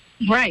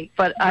 Right.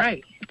 But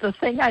the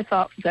thing I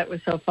thought that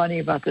was so funny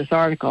about this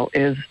article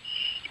is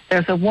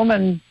there's a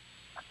woman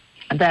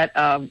that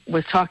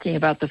was talking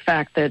about the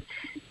fact that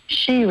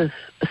she was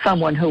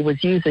someone who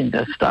was using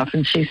this stuff,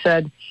 and she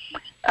said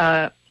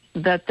that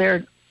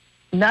they're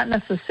not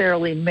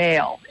necessarily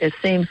male. It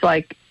seems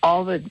like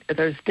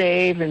there's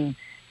Dave and,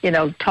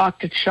 talk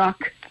to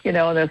Chuck,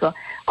 there's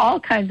all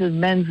kinds of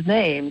men's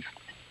names.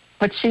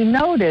 But she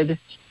noted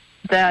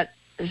that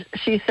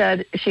she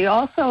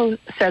also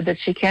said that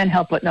she can't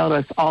help but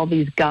notice all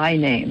these guy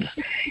names,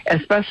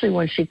 especially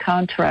when she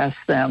contrasts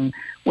them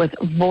with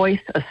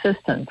voice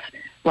assistants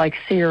like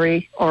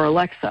Siri or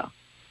Alexa.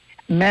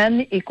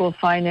 Men equal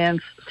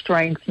finance,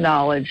 strength,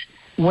 knowledge.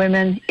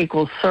 Women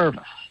equal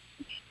service.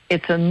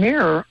 It's a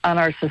mirror on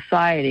our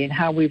society and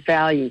how we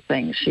value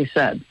things, she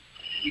said.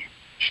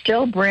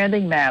 Still,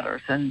 branding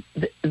matters, and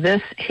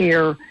this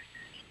here,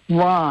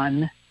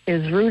 Ron,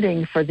 is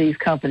rooting for these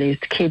companies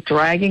to keep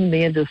dragging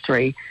the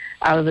industry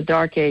out of the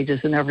dark ages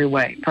in every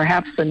way.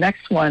 Perhaps the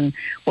next one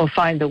will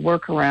find a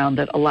workaround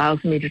that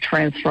allows me to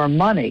transfer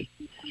money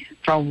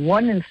from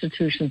one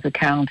institution's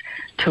account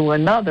to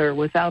another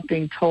without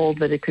being told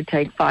that it could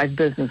take 5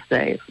 business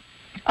days.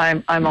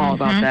 I'm all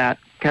about that,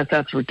 because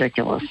that's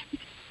ridiculous.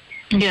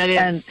 Yeah, it is.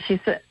 And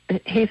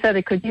he said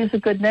it could use a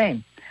good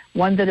name,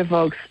 one that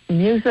evokes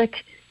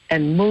music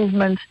and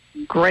movement,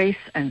 grace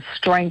and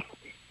strength,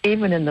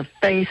 even in the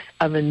face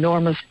of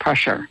enormous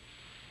pressure.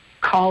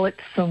 Call it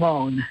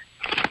Simone.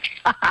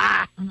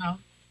 I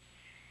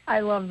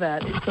love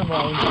that,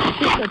 Simone.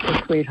 She's such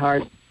a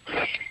sweetheart.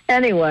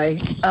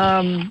 Anyway,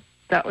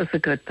 that was a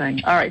good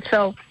thing. All right,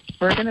 so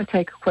we're going to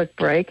take a quick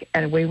break,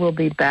 and we will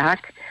be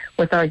back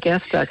with our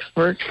guest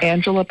expert,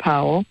 Angela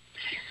Powell,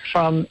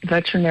 from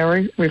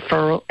Veterinary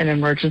Referral and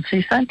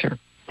Emergency Center.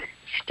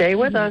 Stay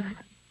with us.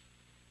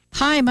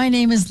 Hi, my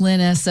name is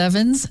Lynn S.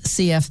 Evans,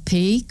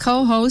 CFP,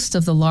 co-host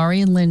of the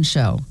Laurie Lynn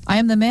Show. I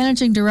am the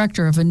managing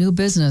director of a new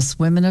business,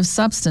 Women of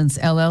Substance,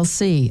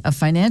 LLC, a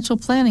financial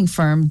planning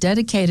firm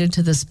dedicated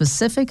to the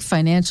specific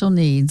financial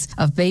needs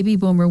of baby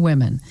boomer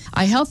women.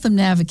 I help them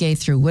navigate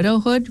through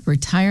widowhood,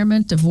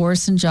 retirement,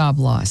 divorce, and job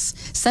loss.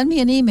 Send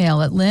me an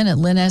email at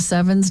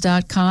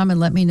lynn@lynnsevans.com and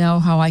let me know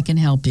how I can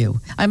help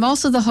you. I'm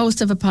also the host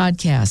of a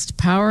podcast,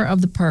 Power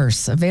of the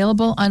Purse,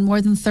 available on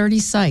more than 30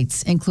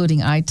 sites,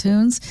 including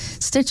iTunes,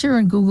 Stitcher,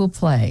 and Google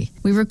Play.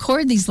 We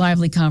record these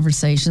lively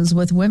conversations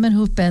with women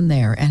who've been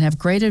there and have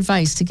great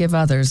advice to give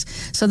others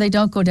so they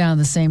don't go down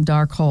the same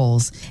dark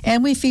holes.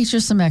 And we feature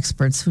some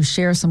experts who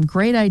share some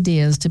great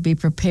ideas to be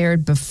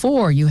prepared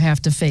before you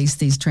have to face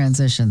these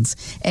transitions.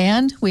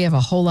 And we have a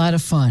whole lot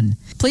of fun.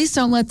 Please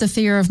don't let the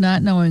fear of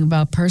not knowing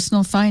about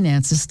personal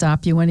finances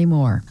stop you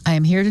anymore. I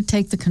am here to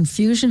take the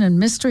confusion and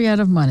mystery out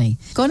of money.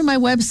 Go to my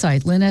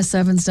website,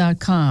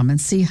 lynnsevans.com, and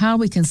see how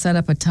we can set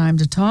up a time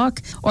to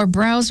talk or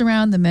browse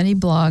around the many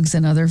blogs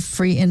and other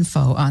free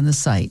info on the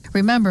site.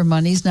 Remember,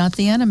 money's not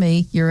the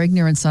enemy. Your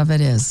ignorance of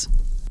it is.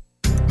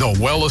 The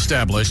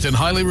well-established and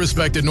highly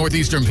respected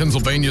Northeastern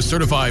Pennsylvania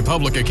certified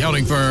public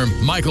accounting firm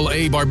Michael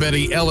A.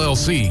 Barbetti,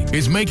 LLC,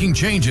 is making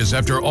changes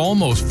after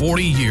almost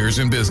 40 years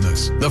in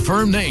business. The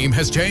firm name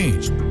has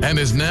changed and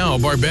is now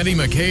Barbetti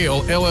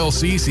McHale,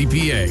 LLC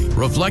CPA,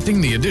 reflecting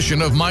the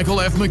addition of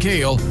Michael F.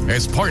 McHale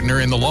as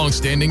partner in the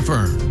long-standing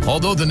firm.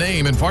 Although the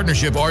name and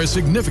partnership are a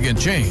significant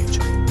change,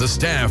 the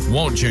staff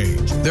won't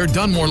change. Their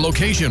Dunmore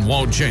location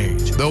won't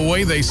change. The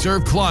way they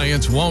serve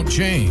clients won't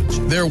change.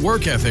 Their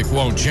work ethic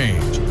won't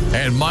change.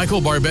 And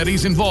Michael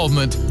Barbetti's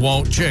involvement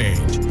won't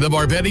change. The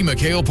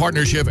Barbetti-McHale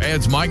partnership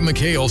adds Mike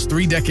McHale's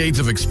 3 decades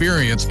of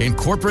experience in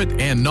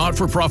corporate and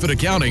not-for-profit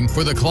accounting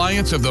for the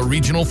clients of the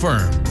regional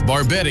firm.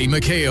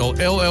 Barbetti-McHale,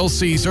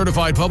 LLC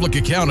certified public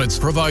accountants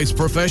provides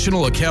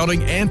professional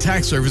accounting and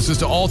tax services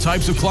to all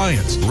types of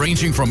clients,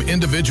 ranging from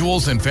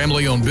individuals and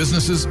family-owned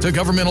businesses to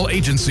governmental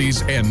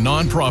agencies and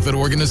non-profit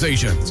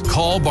organizations.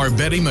 Call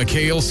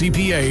Barbetti-McHale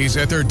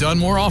CPAs at their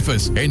Dunmore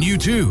office, and you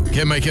too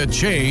can make a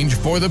change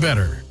for the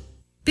better.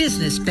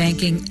 Business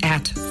banking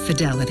at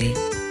Fidelity.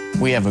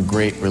 We have a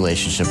great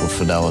relationship with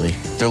Fidelity.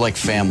 They're like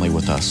family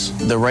with us.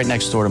 They're right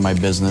next door to my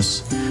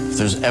business. If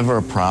there's ever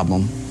a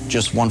problem,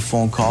 just one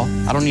phone call,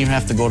 I don't even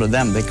have to go to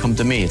them. They come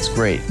to me. It's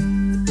great.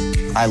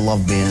 I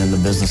love being in the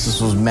business. This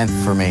was meant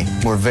for me.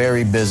 We're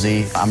very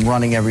busy. I'm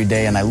running every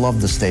day, and I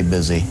love to stay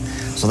busy.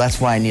 So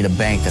that's why I need a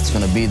bank that's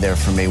going to be there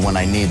for me when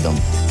I need them.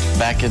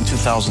 Back in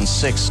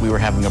 2006, we were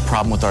having a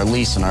problem with our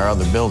lease in our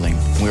other building.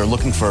 We were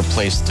looking for a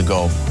place to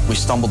go. We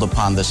stumbled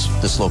upon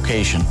this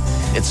location.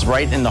 It's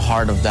right in the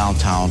heart of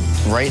downtown,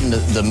 right in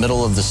the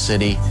middle of the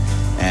city,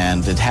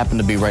 and it happened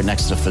to be right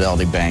next to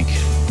Fidelity Bank.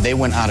 They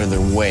went out of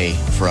their way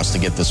for us to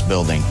get this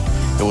building.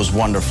 It was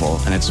wonderful,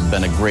 and it's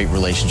been a great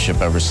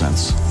relationship ever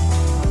since.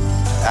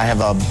 I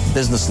have a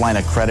business line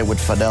of credit with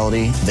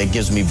Fidelity that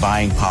gives me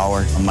buying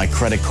power. My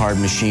credit card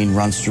machine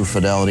runs through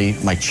Fidelity,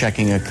 my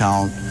checking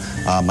account,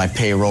 my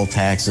payroll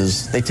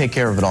taxes. They take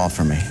care of it all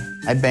for me.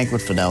 I bank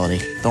with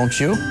Fidelity. Don't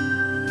you?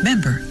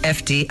 Member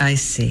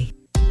FDIC.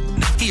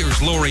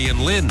 Here's Laurie and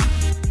Lynn.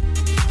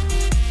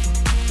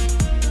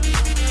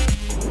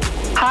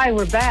 Hi,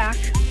 we're back.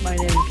 My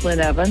name is Lynn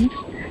Evans,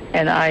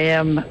 and I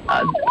am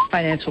a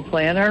financial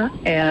planner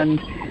and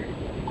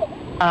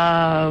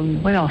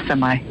what else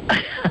am I?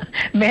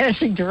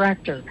 Managing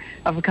director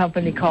of a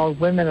company called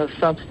Women of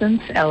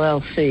Substance,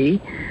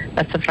 LLC.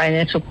 That's a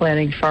financial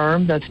planning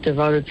firm that's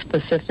devoted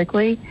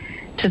specifically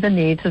to the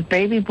needs of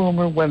baby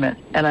boomer women.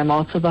 And I'm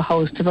also the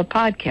host of a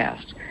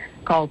podcast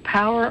called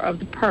Power of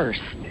the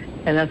Purse,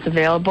 and that's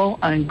available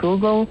on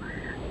Google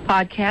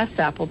Podcasts,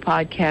 Apple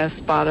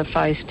Podcasts,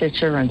 Spotify,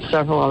 Stitcher, and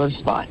several other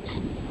spots.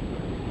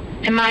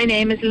 And my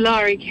name is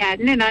Laurie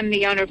Cadden, and I'm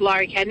the owner of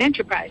Laurie Cadden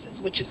Enterprises,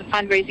 which is a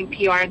fundraising,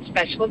 PR, and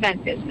special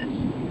event business.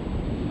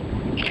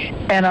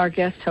 And our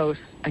guest host,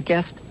 a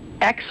guest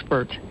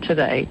expert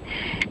today,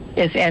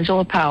 is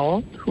Angela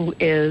Powell, who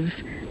is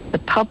the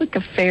public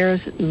affairs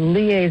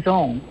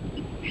liaison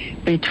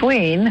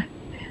between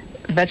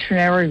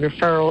Veterinary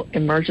Referral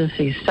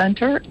Emergency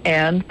Center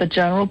and the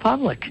general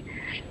public.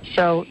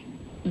 So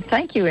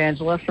thank you,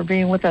 Angela, for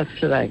being with us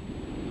today.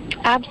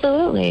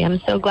 Absolutely. I'm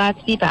so glad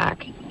to be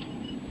back.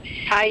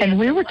 Hi, and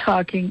we were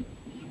talking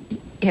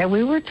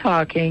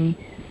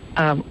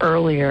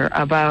earlier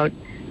about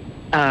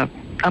a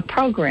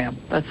program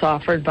that's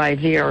offered by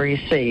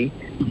VREC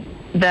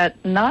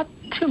that not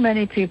too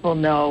many people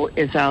know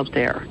is out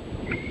there.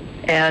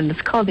 And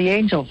it's called the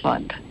Angel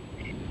Fund.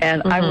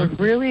 And I would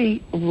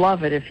really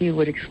love it if you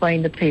would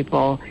explain to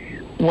people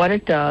what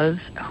it does,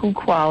 who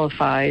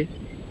qualifies,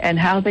 and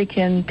how they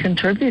can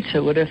contribute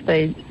to it if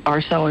they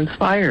are so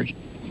inspired.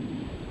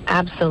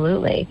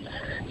 Absolutely.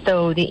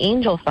 So the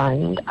Angel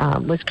Fund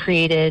was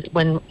created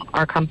when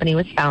our company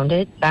was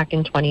founded back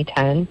in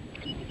 2010,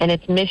 and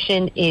its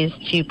mission is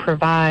to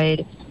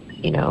provide,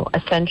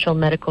 essential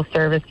medical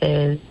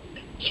services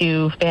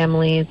to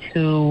families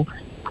who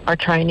are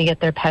trying to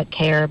get their pet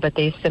care, but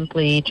they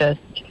simply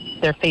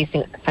they're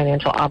facing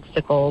financial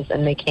obstacles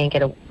and they can't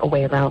get a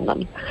way around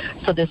them.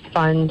 So this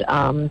fund is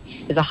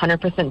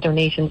 100%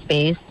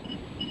 donation-based,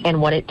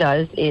 and what it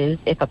does is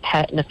if a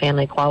pet in a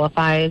family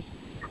qualifies,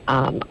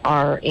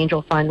 our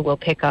Angel Fund will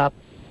pick up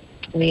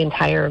the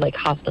entire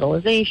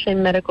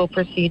hospitalization, medical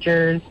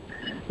procedures,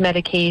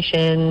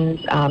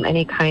 medications,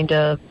 any kind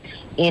of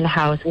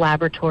in-house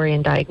laboratory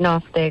and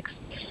diagnostics.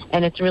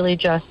 And it's really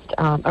just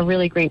a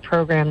really great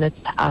program that's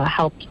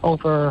helped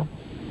over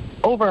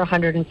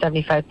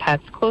 175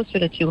 pets, closer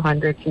to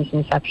 200 since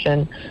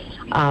inception.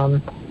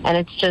 And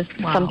it's just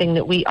something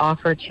that we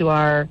offer to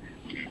our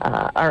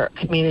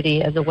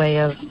community as a way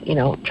of,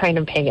 trying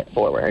to pay it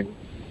forward.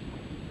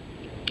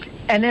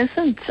 And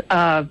isn't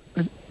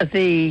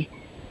the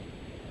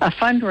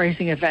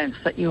fundraising events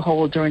that you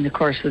hold during the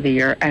course of the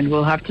year, and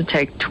we'll have to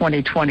take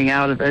 2020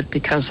 out of it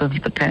because of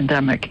the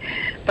pandemic,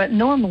 but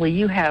normally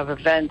you have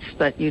events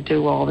that you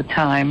do all the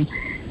time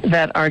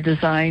that are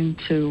designed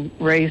to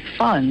raise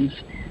funds,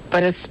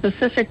 but it's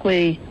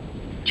specifically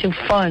to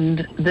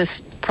fund this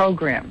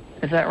program.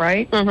 Is that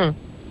right?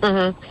 Mm-hmm.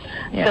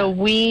 Mm-hmm. Yeah. So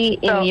we,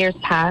 in years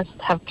past,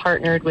 have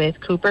partnered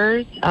with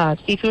Cooper's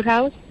Seafood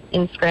House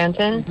in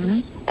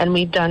Scranton, and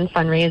we've done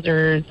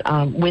fundraisers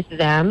with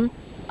them.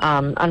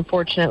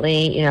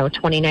 Unfortunately,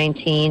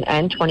 2019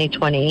 and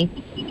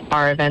 2020,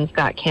 our events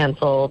got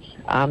canceled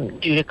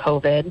due to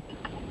COVID.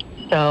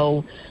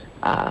 So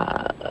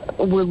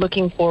we're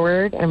looking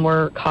forward, and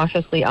we're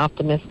cautiously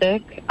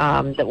optimistic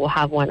that we'll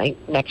have one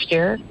next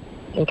year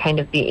and kind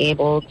of be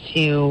able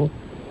to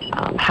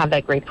have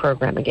that great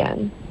program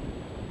again.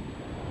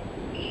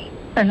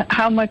 And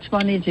how much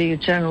money do you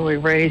generally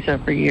raise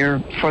every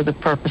year for the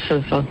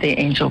purposes of the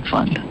Angel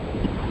Fund?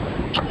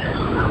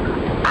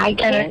 I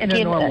can't in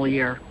a normal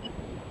year.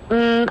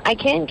 I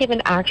can't give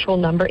an actual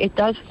number. It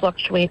does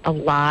fluctuate a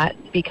lot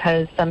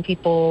because some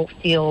people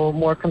feel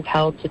more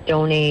compelled to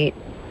donate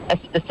a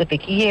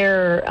specific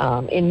year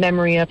in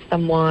memory of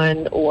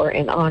someone or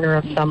in honor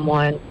of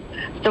someone.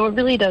 So it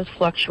really does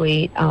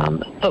fluctuate.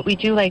 But we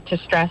do like to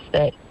stress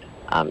that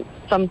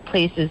some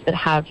places that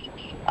have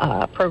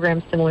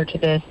programs similar to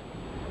this,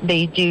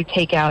 they do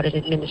take out an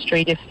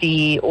administrative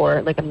fee or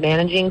a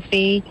managing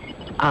fee.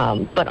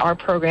 But our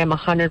program,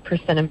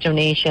 100% of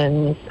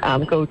donations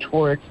go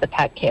towards the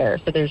pet care.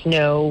 So there's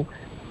no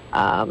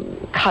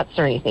cuts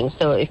or anything.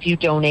 So if you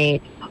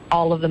donate,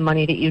 all of the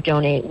money that you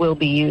donate will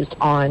be used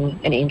on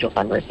an Angel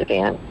Fund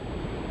recipient.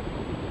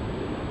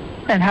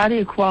 And how do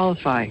you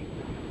qualify?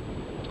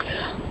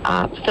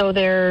 So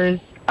there's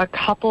a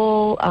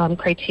couple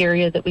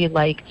criteria that we'd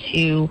like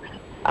to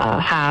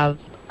have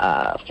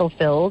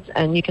fulfilled,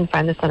 and you can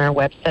find this on our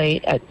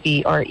website at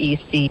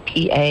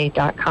vrecpa.com,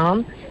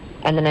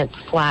 and then it's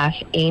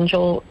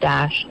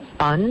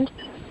 /angel-fund.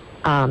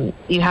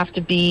 You have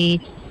to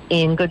be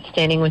in good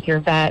standing with your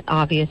vet.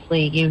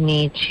 Obviously, you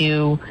need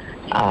to,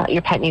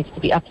 your pet needs to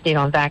be up to date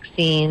on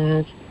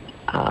vaccines,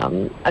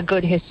 a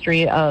good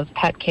history of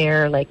pet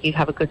care, like you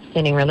have a good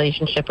standing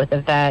relationship with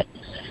a vet.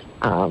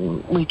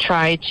 We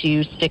try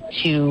to stick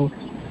to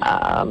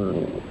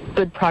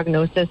good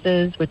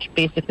prognoses, which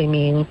basically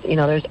means,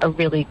 there's a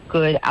really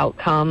good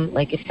outcome,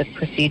 like if the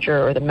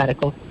procedure or the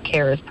medical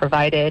care is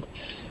provided,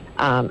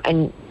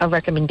 and a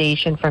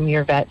recommendation from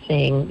your vet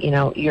saying,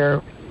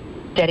 you're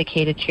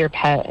dedicated to your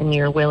pet and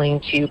you're willing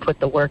to put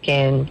the work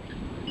in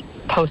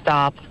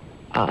post-op,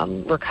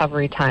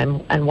 recovery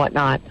time and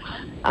whatnot,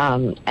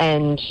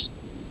 and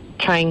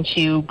trying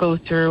to go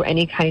through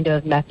any kind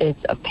of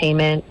methods of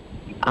payment.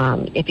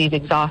 If you've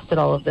exhausted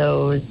all of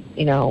those,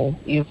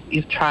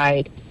 you've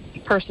tried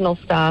personal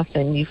stuff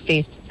and you've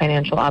faced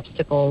financial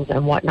obstacles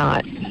and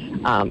whatnot.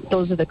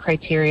 Those are the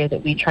criteria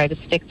that we try to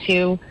stick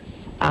to.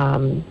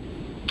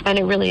 And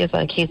it really is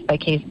on a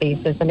case-by-case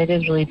basis, and it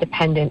is really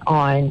dependent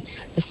on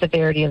the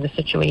severity of the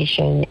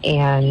situation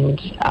and,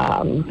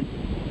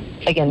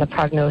 again, the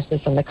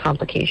prognosis and the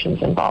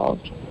complications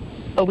involved.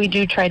 But we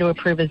do try to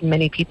approve as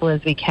many people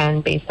as we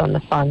can based on the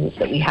funds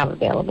that we have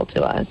available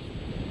to us.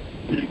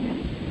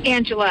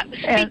 Angela,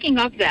 speaking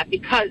of that,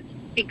 because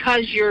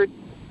you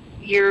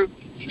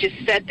just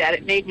said that,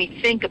 it made me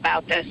think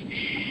about this.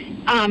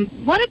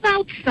 What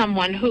about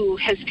someone who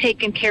has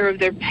taken care of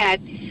their pet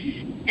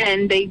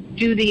and they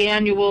do the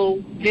annual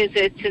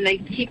visits and they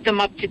keep them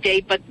up to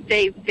date, but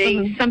they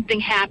something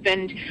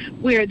happened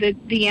where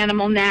the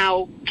animal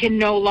now can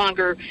no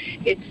longer,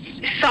 it's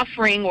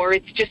suffering or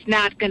it's just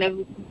not going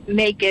to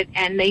make it,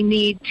 and they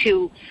need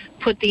to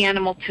put the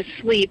animal to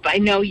sleep. I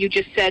know you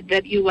just said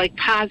that you like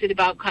positive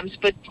outcomes,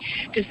 but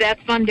does that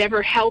fund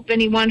ever help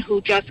anyone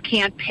who just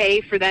can't pay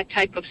for that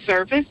type of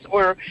service,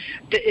 or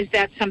is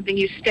that something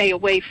you stay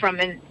away from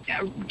and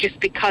just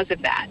because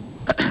of that?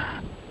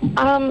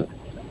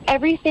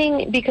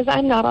 Everything, because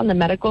I'm not on the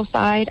medical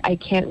side, I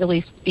can't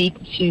really speak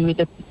to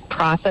the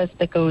process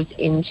that goes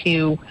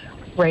into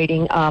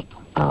writing up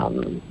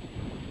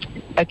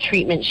a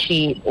treatment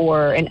sheet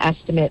or an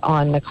estimate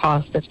on the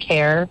cost of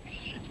care.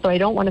 So I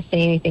don't want to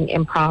say anything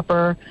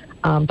improper,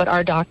 but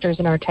our doctors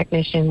and our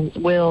technicians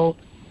will,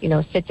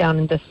 sit down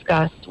and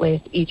discuss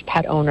with each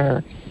pet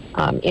owner,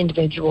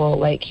 individual,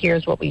 like,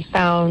 here's what we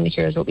found,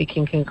 here's what we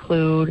can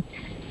conclude,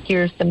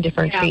 here's some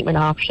different treatment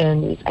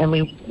options. And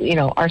we,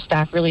 our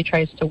staff really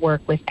tries to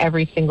work with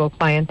every single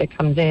client that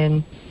comes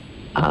in,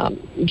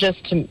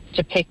 just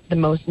to pick the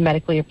most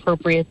medically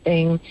appropriate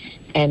thing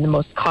and the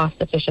most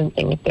cost-efficient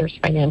thing if there's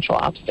financial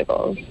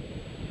obstacles.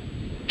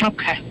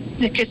 Okay.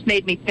 It just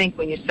made me think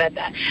when you said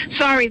that.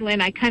 Sorry, Lynn,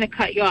 I kind of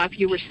cut you off.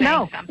 You were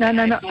saying something.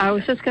 No. I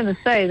was just going to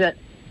say that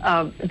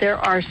there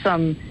are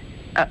some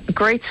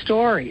great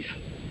stories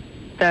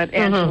that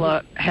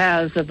Angela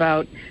has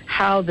about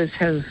how this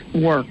has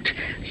worked.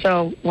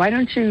 So why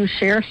don't you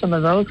share some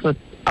of those with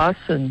us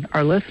and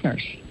our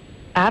listeners?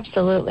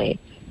 Absolutely.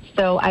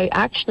 So I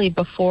actually,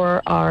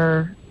 before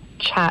our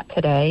chat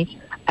today,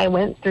 I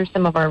went through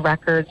some of our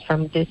records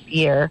from this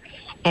year,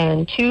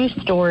 and two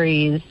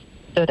stories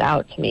stood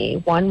out to me.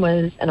 One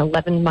was an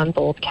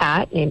 11-month-old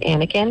cat named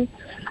Anakin.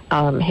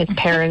 His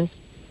parents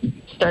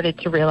started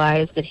to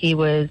realize that he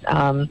was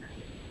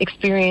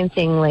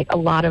experiencing like a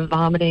lot of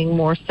vomiting,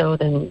 more so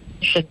than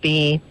should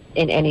be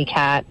in any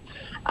cat.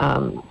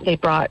 They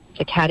brought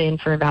the cat in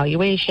for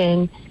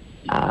evaluation,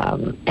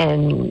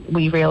 and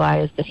we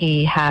realized that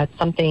he had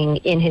something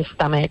in his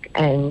stomach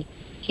and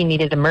he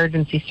needed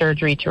emergency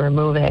surgery to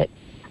remove it.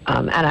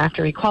 And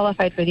after he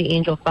qualified for the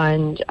Angel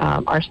Fund,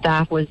 our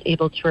staff was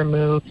able to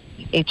remove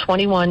a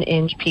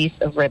 21-inch piece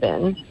of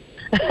ribbon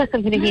that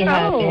he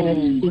had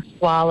managed to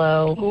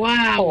swallow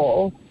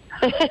whole.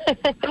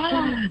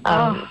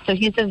 So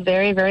he's a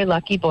very, very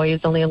lucky boy.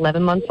 He's only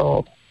 11 months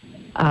old.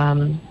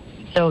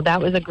 So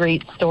that was a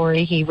great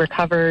story. He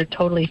recovered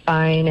totally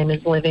fine and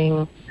is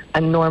living a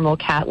normal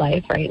cat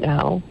life right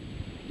now.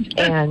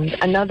 And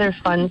another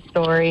fun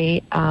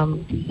story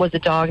was a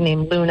dog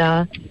named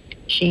Luna.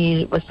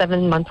 She was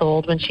 7 months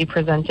old when she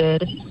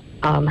presented.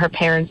 Her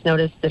parents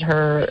noticed that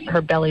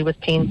her belly was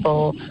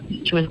painful.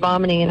 She was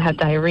vomiting and had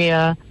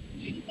diarrhea.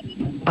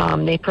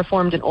 They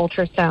performed an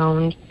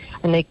ultrasound,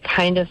 and they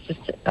kind of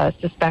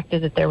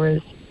suspected that there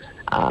was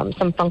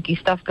some funky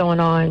stuff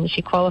going on.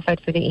 She qualified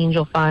for the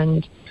Angel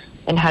Fund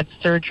and had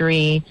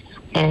surgery,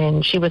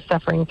 and she was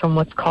suffering from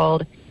what's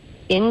called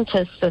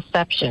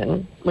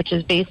intussusception, which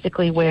is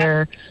basically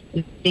where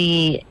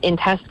her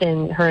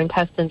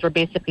intestines were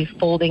basically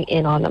folding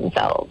in on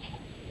themselves.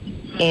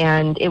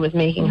 And it was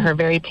making her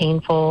very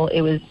painful.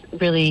 It was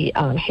really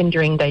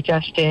hindering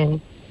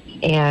digestion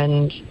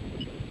and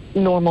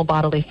normal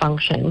bodily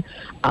function.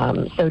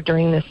 So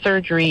during this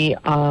surgery,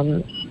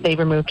 they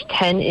removed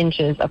 10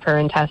 inches of her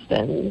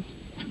intestines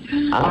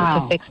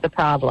to fix the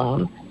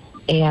problem.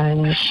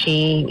 And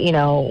she,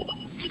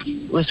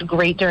 was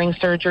great during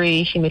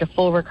surgery. She made a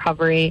full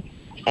recovery,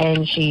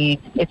 and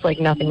it's like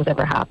nothing's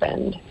ever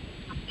happened.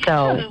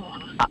 So,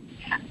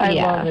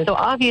 so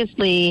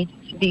obviously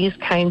these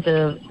kinds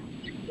of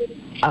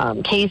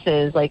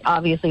cases, like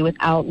obviously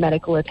without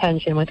medical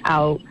attention,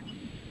 without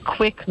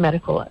quick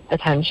medical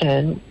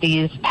attention,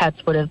 these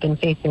pets would have been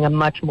facing a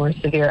much more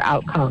severe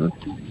outcome.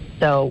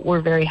 So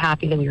we're very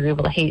happy that we were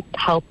able to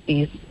help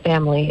these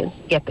families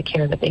get the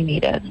care that they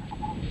needed.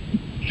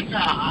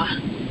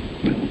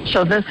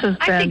 So this has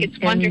been... I think it's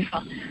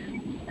wonderful.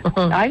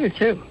 I do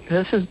too.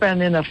 This has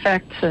been in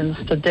effect since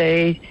the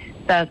day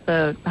that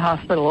the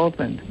hospital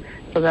opened.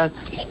 So that's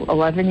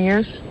 11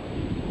 years?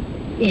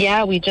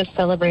 Yeah, we just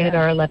celebrated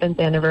our 11th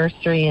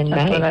anniversary in May.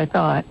 That's what I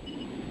thought.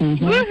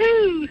 Mm-hmm.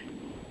 Woohoo!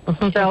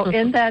 So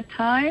in that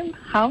time,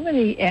 how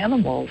many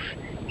animals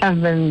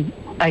have been,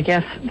 I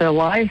guess, their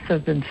lives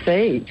have been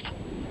saved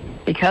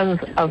because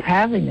of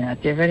having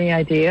that? Do you have any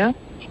idea?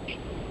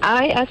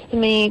 I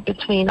estimate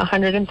between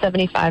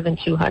 175 and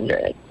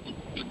 200.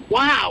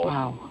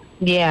 Wow.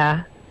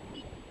 Yeah.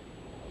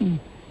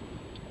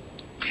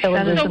 So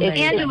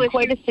Angela, it's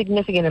quite a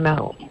significant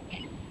amount.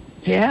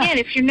 Yeah. And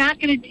if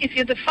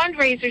the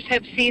fundraisers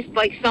have ceased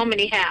like so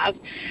many have,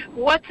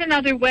 what's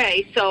another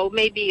way? So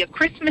maybe a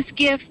Christmas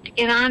gift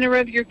in honor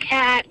of your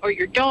cat or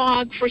your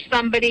dog for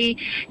somebody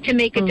to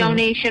make a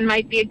donation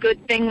might be a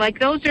good thing. Like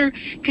those are,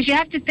 because you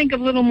have to think of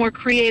little more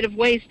creative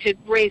ways to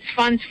raise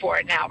funds for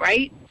it now,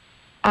 right?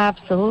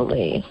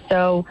 Absolutely.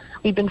 So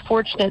we've been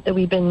fortunate that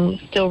we've been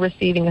still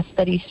receiving a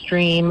steady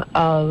stream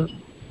of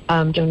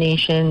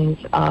donations.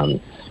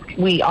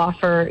 We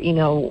offer,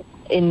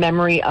 in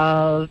memory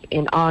of,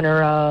 in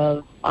honor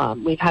of.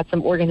 We've had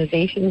some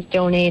organizations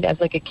donate as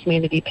like a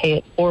community pay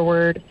it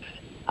forward.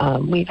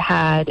 We've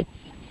had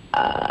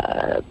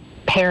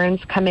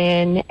parents come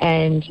in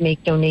and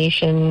make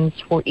donations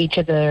for each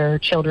of their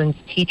children's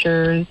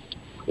teachers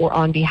or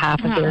on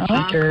behalf of their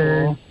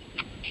teachers.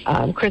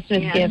 Cool.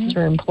 Christmas gifts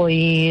for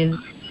employees.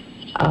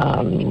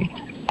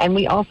 And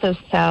we also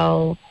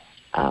sell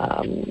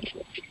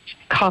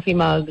coffee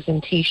mugs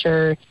and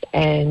T-shirts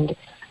and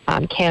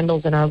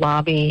candles in our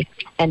lobby,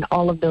 and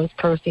all of those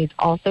proceeds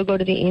also go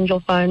to the Angel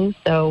Fund.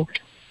 So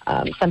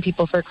some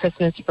people for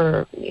Christmas,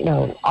 for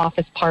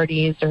office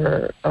parties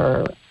or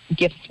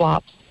gift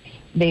swaps,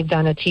 they've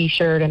done a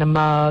T-shirt and a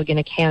mug and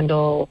a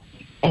candle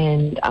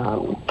and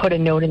put a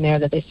note in there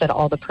that they said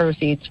all the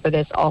proceeds for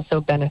this also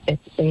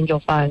benefits the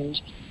Angel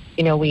Fund.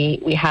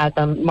 We had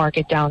them mark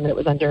it down that it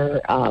was under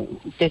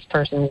this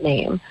person's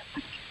name.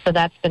 So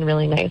that's been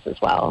really nice as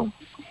well.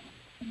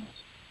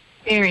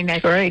 Very nice.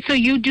 Great. So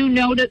you do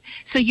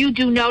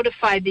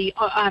notify the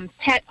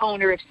pet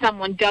owner if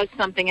someone does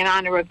something in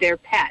honor of their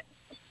pet.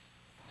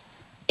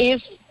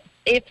 If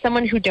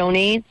someone who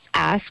donates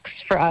asks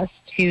for us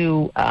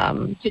to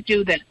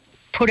do that,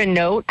 put a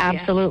note,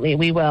 absolutely,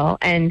 we will.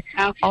 And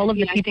all of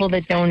the people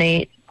that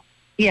donate,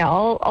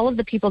 all of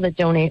the people that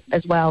donate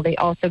as well, they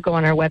also go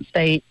on our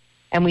website,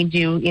 and we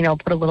do,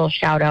 put a little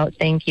shout out,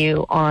 thank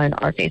you, on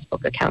our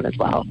Facebook account as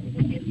well.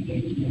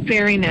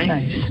 Very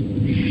nice.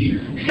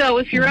 So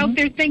if you're out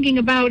there thinking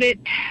about it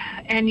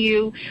and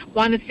you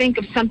want to think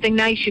of something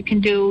nice you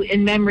can do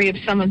in memory of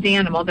someone's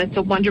animal, that's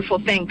a wonderful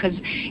thing because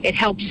it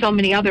helps so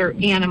many other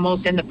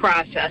animals in the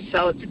process.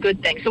 So it's a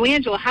good thing. So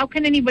Angela, how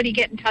can anybody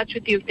get in touch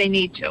with you if they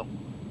need to?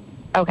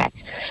 Okay.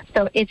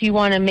 So if you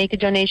want to make a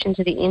donation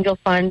to the Angel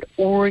Fund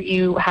or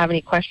you have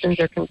any questions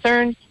or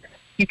concerns,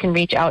 you can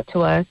reach out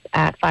to us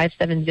at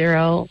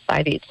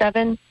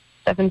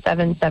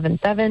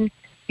 570-587-7777.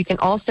 You can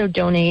also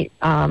donate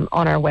on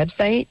our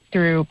website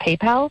through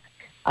PayPal.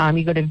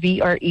 You go to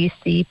vrecpa.com,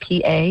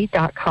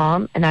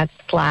 and that's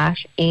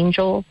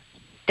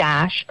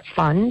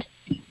 /angel-fund.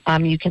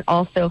 You can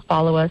also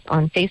follow us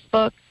on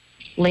Facebook,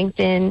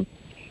 LinkedIn,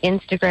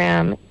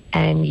 Instagram,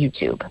 and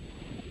YouTube.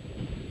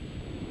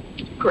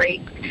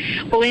 Great.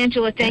 Well,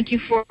 Angela, thank you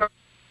for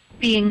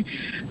being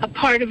a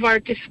part of our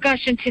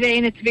discussion today,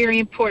 and it's very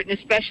important,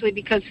 especially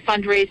because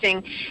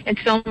fundraising in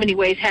so many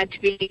ways had to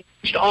be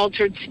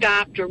altered,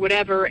 stopped, or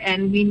whatever,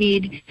 and we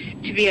need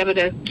to be able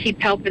to keep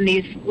helping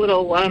these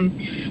little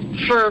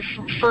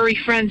furry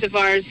friends of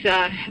ours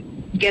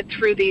get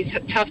through these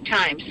tough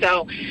times.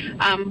 So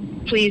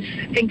please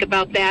think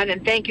about that,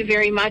 and thank you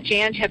very much,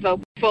 Ange. Have a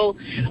full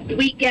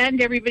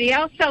weekend. Everybody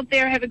else out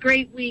there, have a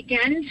great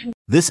weekend.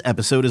 This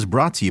episode is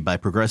brought to you by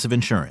Progressive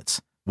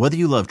Insurance. Whether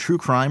you love true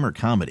crime or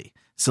comedy,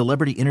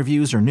 celebrity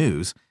interviews or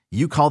news,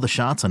 you call the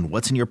shots on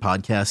what's in your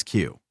podcast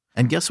queue.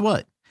 And guess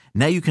what?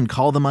 Now you can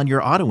call them on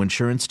your auto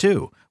insurance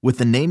too with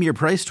the Name Your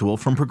Price tool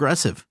from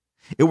Progressive.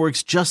 It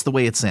works just the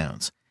way it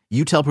sounds.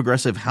 You tell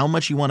Progressive how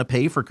much you want to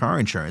pay for car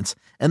insurance,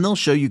 and they'll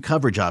show you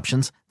coverage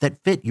options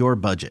that fit your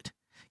budget.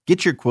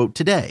 Get your quote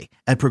today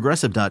at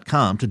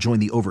Progressive.com to join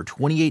the over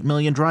 28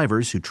 million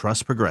drivers who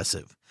trust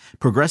Progressive.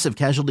 Progressive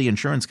Casualty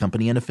Insurance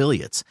Company and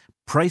Affiliates.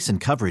 Price and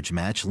coverage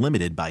match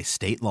limited by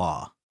state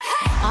law.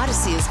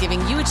 Odyssey is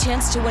giving you a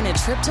chance to win a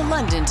trip to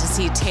London to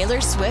see Taylor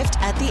Swift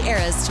at the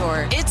Eras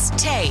Tour. It's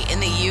Tay in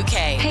the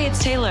UK. Hey,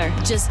 it's Taylor.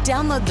 Just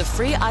download the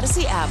free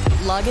Odyssey app,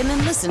 log in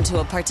and listen to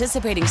a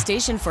participating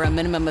station for a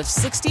minimum of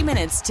 60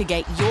 minutes to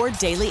get your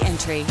daily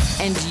entry.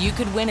 And you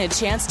could win a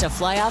chance to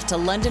fly off to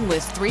London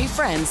with 3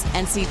 friends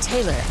and see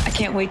Taylor. I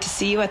can't wait to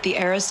see you at the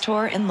Eras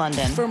Tour in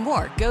London. For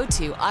more, go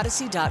to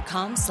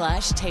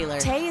odyssey.com/Taylor.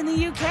 Tay in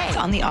the UK. It's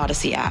on the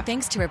Odyssey app.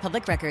 Thanks to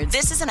Republic Records.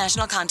 This is a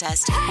national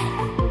contest.